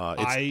cool.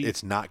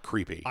 It's not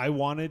creepy. I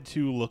wanted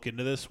to look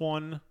into this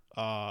one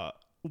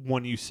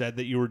when you said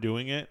that you were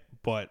doing it,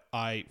 but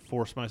I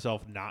forced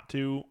myself not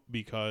to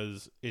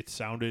because it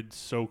sounded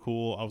so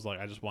cool. I was like,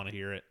 I just want to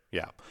hear it.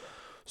 Yeah.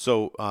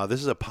 So this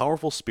is a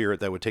powerful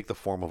spirit that would take the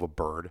form of a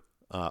bird,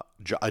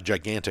 a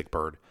gigantic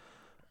bird.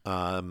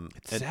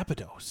 It's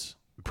Zapdos.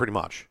 Pretty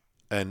much.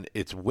 And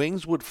its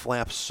wings would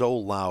flap so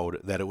loud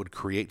that it would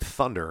create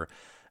thunder,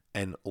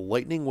 and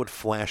lightning would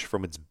flash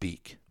from its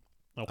beak.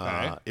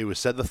 Okay. It was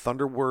said the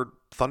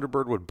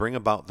Thunderbird would bring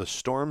about the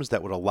storms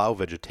that would allow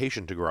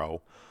vegetation to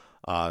grow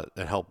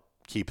and help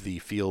keep the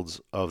fields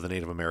of the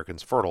Native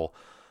Americans fertile.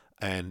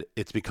 And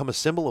it's become a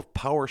symbol of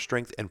power,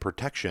 strength, and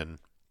protection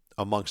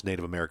amongst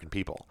Native American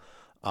people.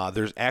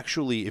 There's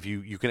actually, if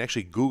you can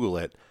actually Google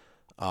it,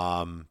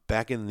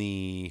 back in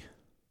the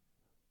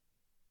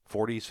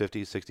 40s,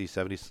 50s, 60s,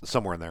 70s,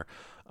 somewhere in there.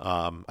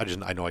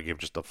 I know I gave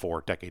just a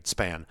 4-decade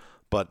span,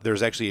 but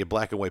there's actually a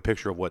black and white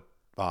picture of what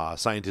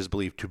scientists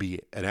believe to be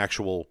an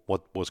actual,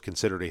 what was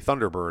considered a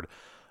thunderbird.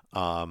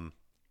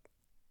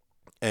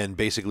 And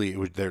basically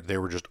they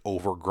were just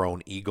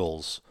overgrown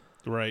eagles,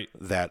 right?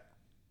 That,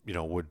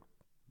 would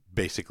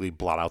basically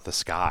blot out the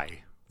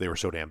sky. They were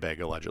so damn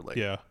big, allegedly.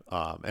 Yeah.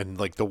 And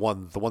like the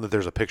one that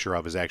there's a picture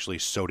of is actually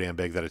so damn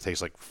big that it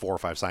takes like 4 or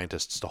 5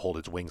 scientists to hold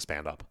its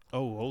wingspan up.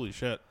 Oh, holy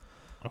shit.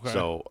 Okay.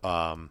 So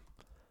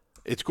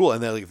it's cool,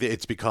 and then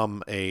it's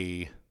become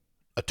a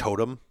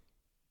totem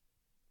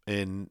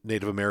in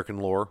Native American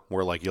lore,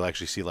 where like you'll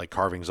actually see like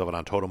carvings of it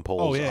on totem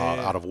poles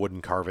out of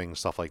wooden carvings,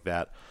 stuff like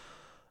that.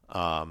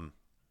 And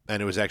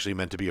it was actually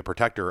meant to be a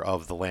protector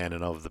of the land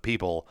and of the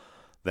people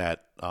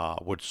that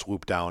would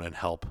swoop down and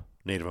help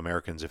Native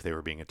Americans if they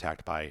were being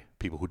attacked by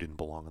people who didn't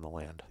belong in the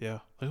land. Yeah,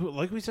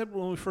 like we said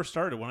when I first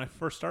started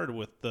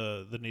with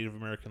the Native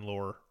American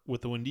lore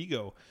with the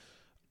Wendigo.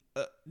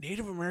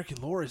 Native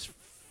American lore is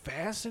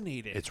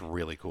fascinating. It's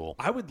really cool.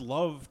 I would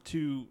love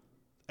to,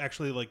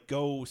 actually like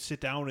go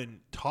sit down and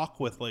talk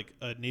with like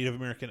a Native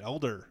American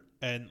elder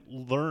and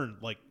learn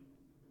like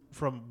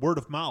from word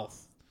of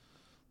mouth,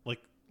 like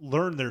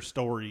learn their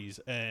stories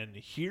and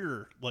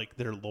hear like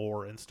their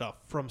lore and stuff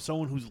from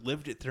someone who's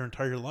lived it their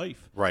entire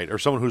life. Right. Or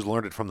someone who's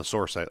learned it from the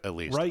source at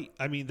least. Right.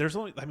 I mean,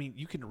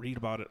 you can read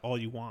about it all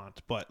you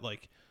want, but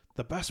like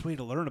the best way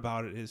to learn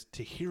about it is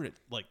to hear it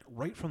like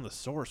right from the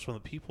source, from the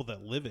people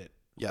that live it.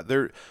 Yeah,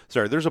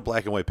 there's a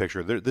black and white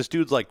picture. This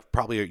dude's like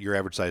probably your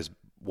average size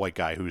white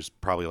guy who's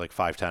probably like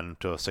 5'10"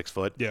 to 6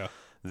 foot. Yeah.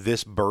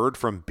 This bird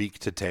from beak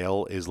to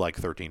tail is like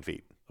 13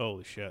 feet.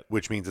 Holy shit.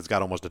 Which means it's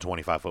got almost a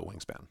 25-foot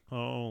wingspan.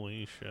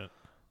 Holy shit.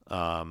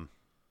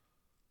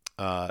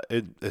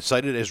 It's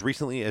cited as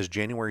recently as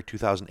January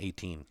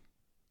 2018.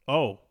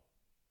 Oh,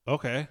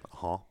 okay.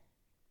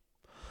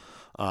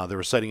 There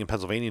was sighting in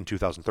Pennsylvania in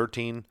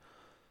 2013.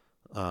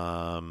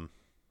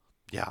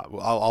 Yeah,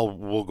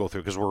 we'll go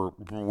through because we're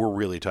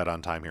really tight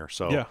on time here.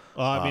 So yeah,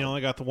 I mean, I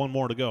only got the one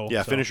more to go.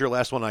 Yeah, so. Finish your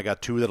last one. I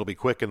got two that'll be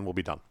quick, and we'll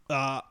be done.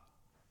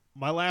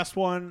 My last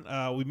one,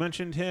 we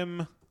mentioned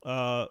him.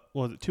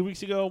 Was it 2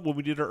 weeks ago when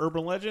we did our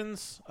urban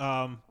legends?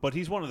 But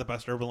he's one of the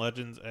best urban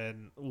legends,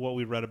 and what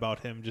we read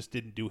about him just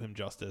didn't do him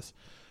justice.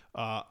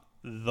 The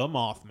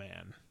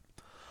Mothman.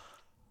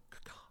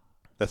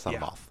 That's not a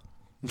moth.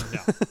 No,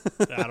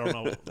 I don't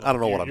know. I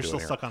don't know what I'm doing You're still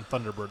here. stuck on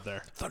Thunderbird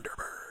there.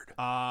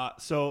 Thunderbird.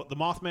 So the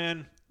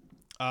Mothman,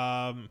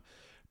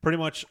 pretty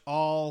much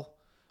all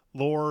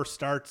lore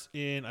starts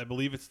in, I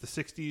believe it's the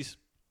 60s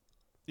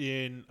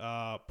in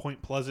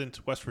Point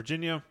Pleasant, West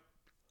Virginia,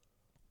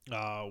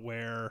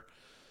 where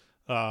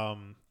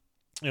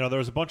there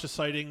was a bunch of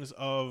sightings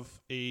of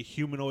a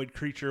humanoid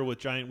creature with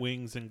giant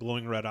wings and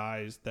glowing red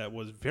eyes that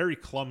was very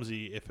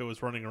clumsy if it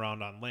was running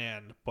around on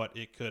land, but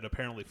it could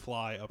apparently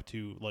fly up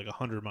to like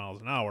 100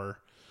 miles an hour,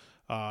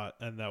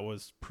 and that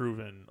was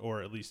proven,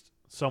 or at least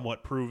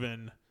somewhat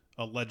proven,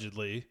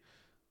 allegedly,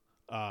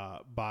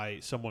 by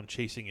someone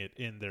chasing it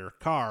in their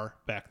car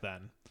back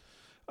then.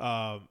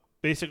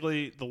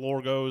 Basically, the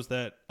lore goes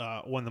that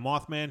when the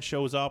Mothman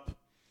shows up,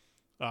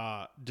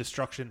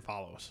 destruction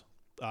follows.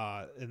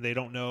 And they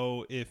don't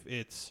know if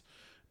it's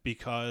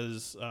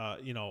because,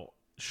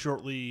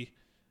 shortly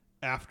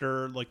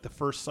after like the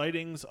first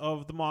sightings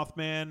of the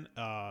Mothman,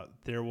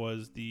 there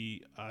was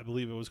I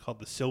believe it was called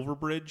the Silver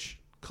Bridge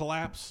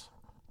collapse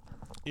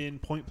in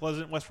Point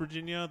Pleasant, West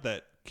Virginia,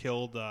 that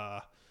killed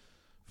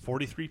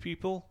 43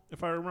 people,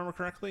 if I remember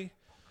correctly.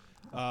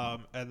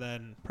 And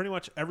then pretty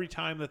much every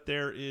time that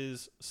there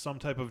is some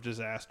type of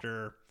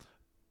disaster,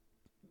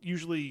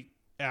 usually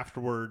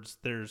afterwards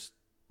there's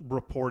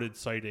reported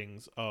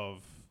sightings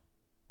of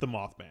the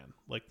Mothman.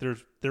 Like there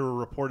were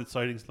reported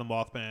sightings of the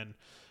Mothman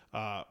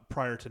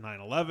prior to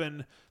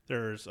 9/11.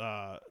 There's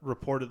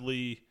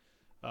reportedly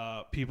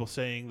people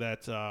saying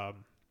that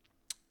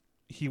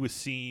he was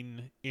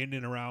seen in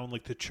and around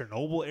like the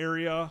Chernobyl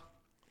area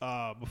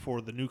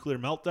before the nuclear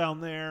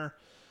meltdown there,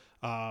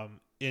 and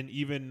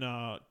even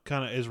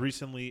kind of as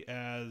recently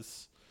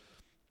as,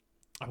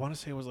 I want to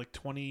say it was like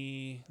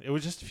it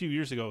was just a few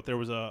years ago, there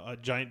was a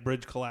giant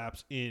bridge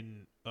collapse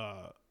in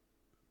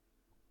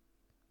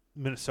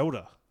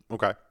Minnesota.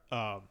 Okay.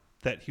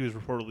 That he was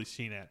reportedly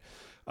seen at.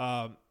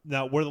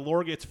 Now, where the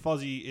lore gets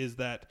fuzzy is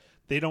that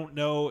they don't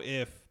know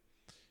if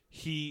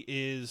he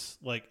is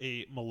like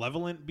a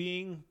malevolent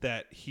being,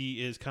 that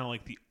he is kind of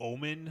like the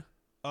omen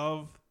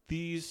of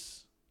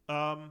these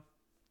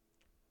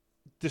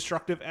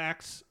destructive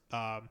acts,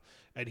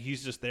 and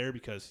he's just there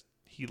because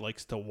he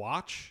likes to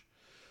watch,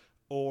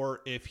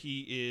 or if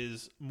he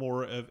is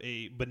more of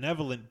a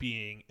benevolent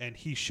being and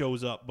he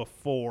shows up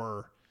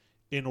before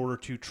in order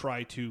to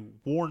try to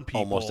warn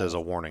people. Almost as a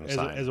warning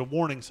sign. As a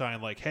warning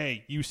sign, like,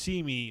 hey, you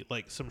see me,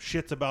 like some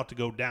shit's about to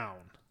go down.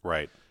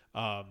 Right.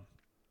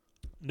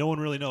 No one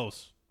really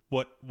knows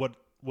what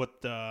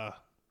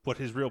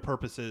his real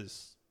purpose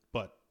is,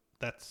 but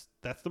that's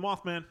the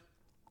Mothman.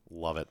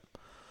 Love it.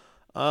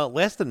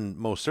 Last and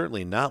most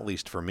certainly not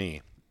least for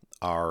me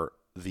are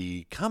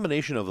the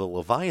combination of the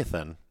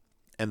Leviathan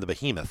and the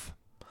Behemoth.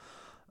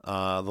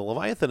 The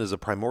Leviathan is a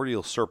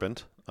primordial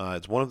serpent.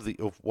 It's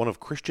one of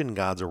Christian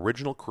God's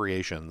original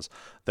creations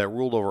that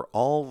ruled over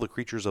all the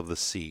creatures of the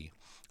sea.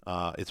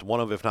 It's one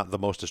of, if not the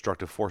most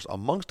destructive force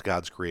amongst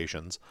God's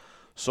creations,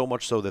 so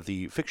much so that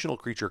the fictional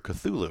creature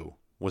Cthulhu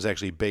was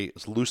actually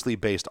loosely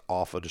based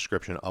off a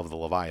description of the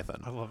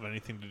Leviathan. I love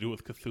anything to do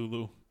with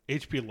Cthulhu.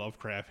 H.P.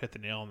 Lovecraft hit the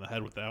nail on the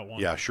head with that one.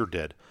 Yeah, sure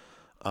did.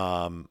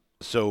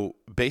 So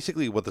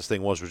basically what this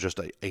thing was just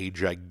a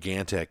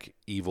gigantic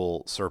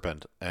evil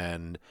serpent,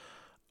 and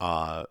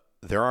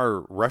there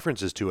are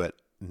references to it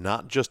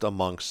not just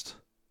amongst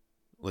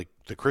like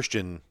the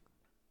Christian,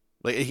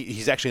 like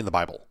he's actually in the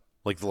Bible.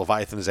 Like the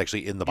Leviathan is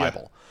actually in the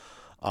Bible.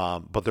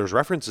 But there's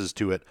references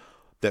to it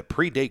that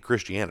predate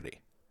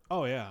Christianity.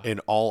 Oh yeah. In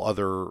all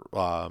other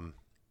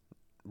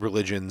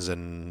religions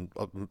and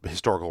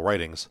historical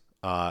writings.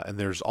 And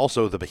there's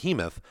also the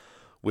Behemoth,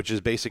 which is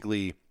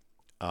basically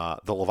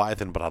the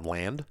Leviathan but on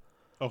land.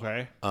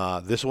 Okay.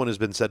 This one has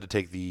been said to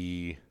take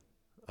the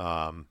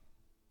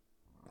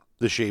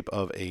shape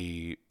of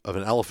an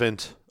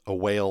elephant, a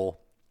whale,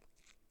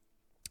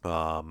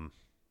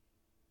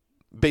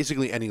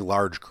 basically any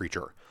large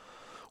creature,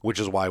 which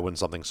is why when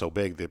something's so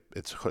big,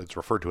 it's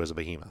referred to as a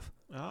behemoth.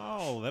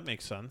 Oh, that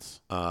makes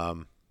sense.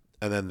 And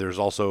then there's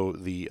also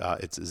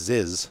it's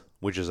Ziz,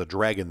 which is a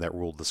dragon that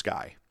ruled the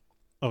sky.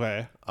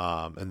 Okay.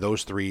 And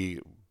those three,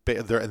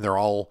 they're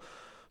all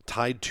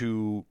tied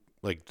to,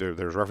 like,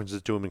 there's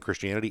references to them in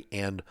Christianity,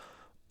 and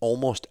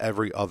almost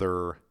every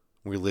other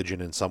religion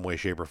in some way,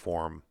 shape, or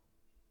form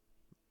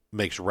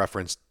makes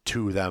reference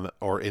to them,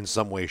 or in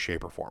some way,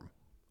 shape, or form.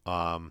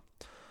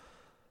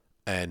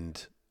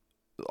 And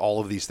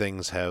all of these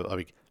things have, I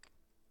mean,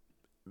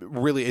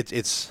 really,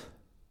 it's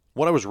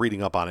what I was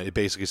reading up on it. It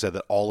basically said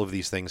that all of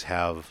these things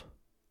have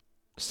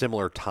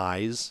similar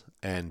ties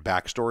and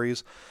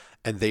backstories,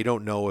 and they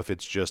don't know if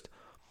it's just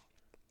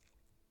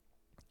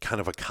kind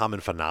of a common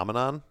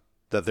phenomenon,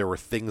 that there were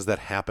things that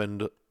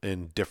happened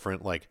in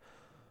different, like,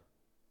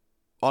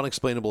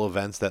 unexplainable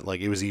events that, like,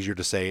 it was easier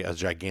to say a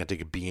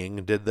gigantic being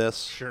did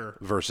this, Sure,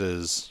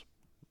 versus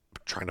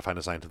trying to find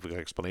a scientific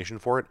explanation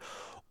for it,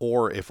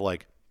 or if,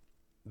 like,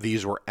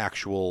 these were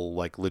actual,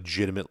 like,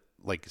 legitimate,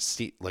 like,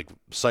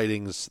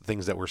 sightings,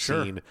 things that were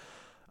Sure. seen.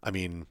 I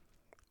mean,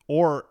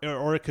 or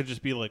it could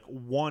just be like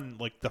one,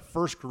 like the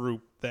first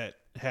group that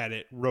had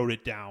it wrote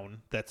it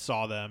down that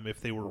saw them if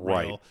they were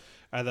Right. real,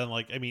 and then,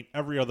 like, I mean,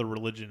 every other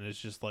religion is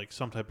just like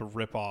some type of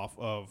ripoff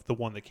of the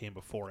one that came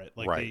before it.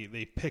 Like, Right.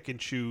 they pick and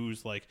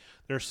choose. Like,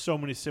 there's so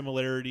many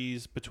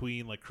similarities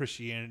between, like,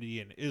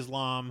 Christianity and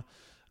Islam,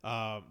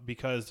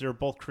 because they're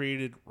both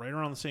created right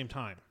around the same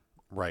time.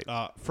 right.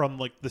 From,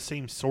 like, the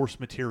same source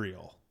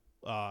material.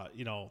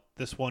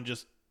 This one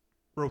just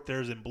wrote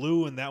theirs in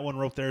blue and that one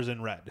wrote theirs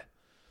in red.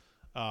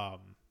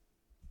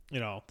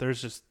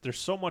 There's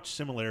so much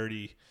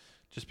similarity,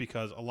 just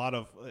because a lot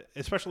of,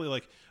 especially,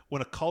 like,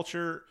 when a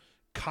culture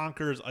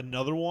conquers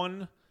another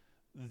one,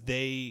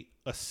 they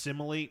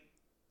assimilate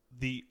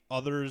the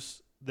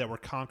others that were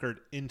conquered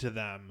into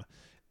them.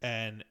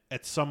 And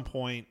at some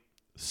point,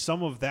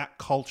 some of that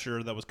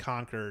culture that was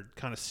conquered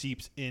kind of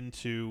seeps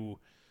into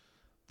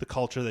the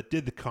culture that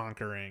did the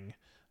conquering.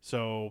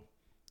 So,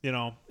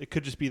 it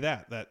could just be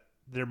that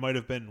there might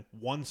have been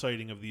one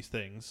sighting of these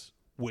things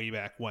way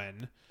back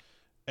when,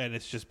 and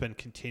it's just been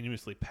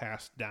continuously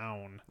passed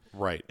down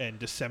Right. and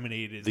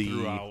disseminated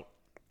throughout.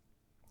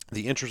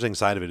 The interesting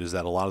side of it is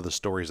that a lot of the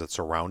stories that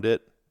surround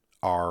it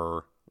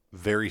are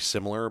very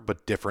similar,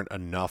 but different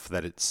enough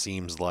that it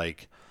seems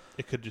like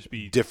It could just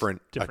be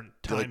different time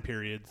like,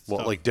 periods. well,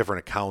 stuff. like different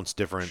accounts,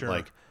 different, Sure.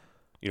 like,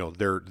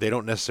 they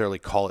don't necessarily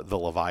call it the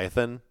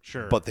Leviathan,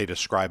 Sure. but they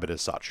describe it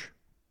as such.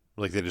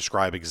 Like, they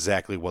describe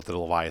exactly what the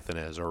Leviathan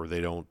is, or they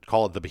don't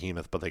call it the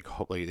Behemoth, but they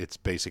call it's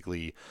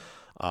basically,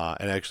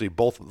 and actually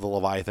both the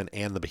Leviathan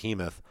and the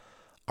Behemoth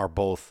are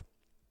both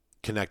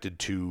connected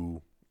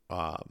to,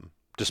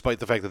 despite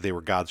the fact that they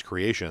were God's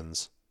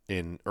creations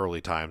in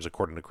early times,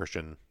 according to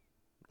Christian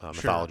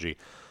mythology,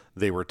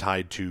 they were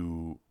tied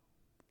to,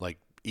 like,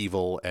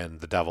 evil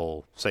and the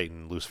devil,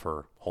 Satan,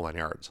 Lucifer, whole nine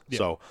yards. Yeah.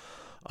 So,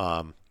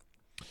 Well,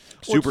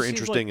 it super just seems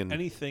interesting. like And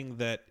anything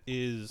that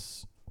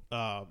is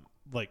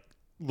like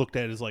looked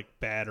at as, like,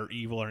 bad or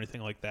evil or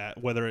anything like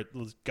that, whether it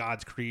was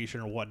God's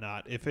creation or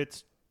whatnot, if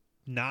it's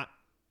not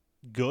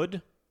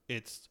good,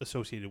 it's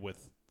associated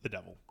with the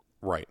devil.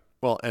 right.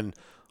 Well, and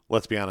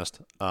let's be honest,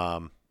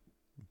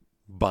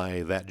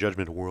 by that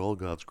judgment, we're all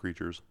God's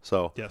creatures.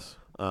 So, Yes.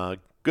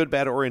 good,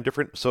 bad, or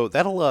indifferent. So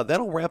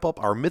that'll wrap up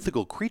our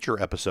mythical creature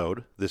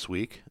episode this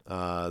week.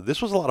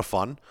 This was a lot of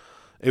fun.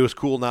 It was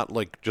cool, not,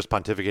 like, just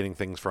pontificating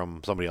things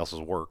from somebody else's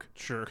work.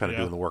 Sure. Kind of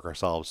yeah. doing the work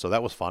ourselves. So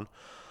that was fun.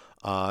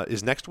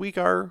 Is next week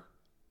our?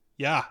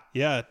 Yeah.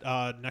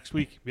 Next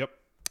week. Yep.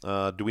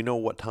 Do we know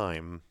what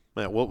time?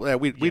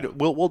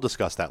 We'll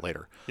discuss that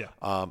later.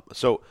 Yeah.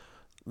 So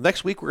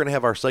next week we're gonna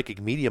have our psychic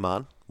medium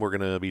on. We're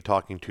gonna be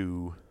talking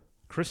to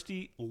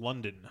Christy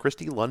London.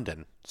 Christy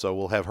London. So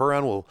we'll have her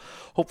on. We'll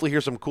hopefully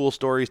hear some cool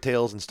stories,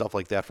 tales, and stuff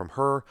like that from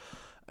her,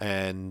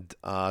 and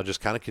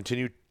just kind of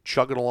continue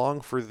chugging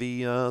along for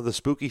the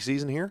spooky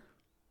season here.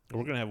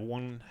 We're gonna have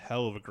one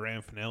hell of a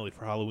grand finale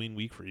for Halloween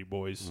week for you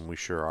boys. We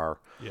sure are.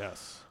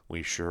 Yes.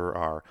 We sure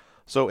are.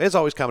 So, as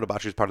always, Common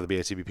Debauchery is part of the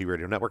BACBP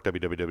Radio Network,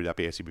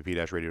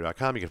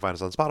 www.bacbp-radio.com. You can find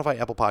us on Spotify,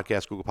 Apple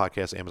Podcasts, Google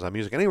Podcasts, Amazon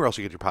Music, anywhere else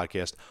you get your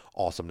podcast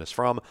awesomeness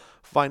from.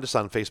 Find us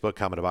on Facebook,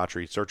 Common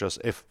Debauchery. Search us.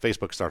 If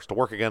Facebook starts to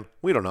work again,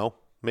 we don't know.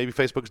 Maybe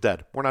Facebook's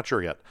dead. We're not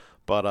sure yet.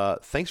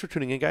 But thanks for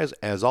tuning in, guys.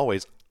 As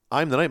always,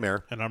 I'm the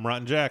Nightmare, And I'm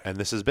Rotten Jack. and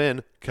this has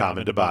been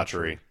Common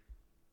Debauchery.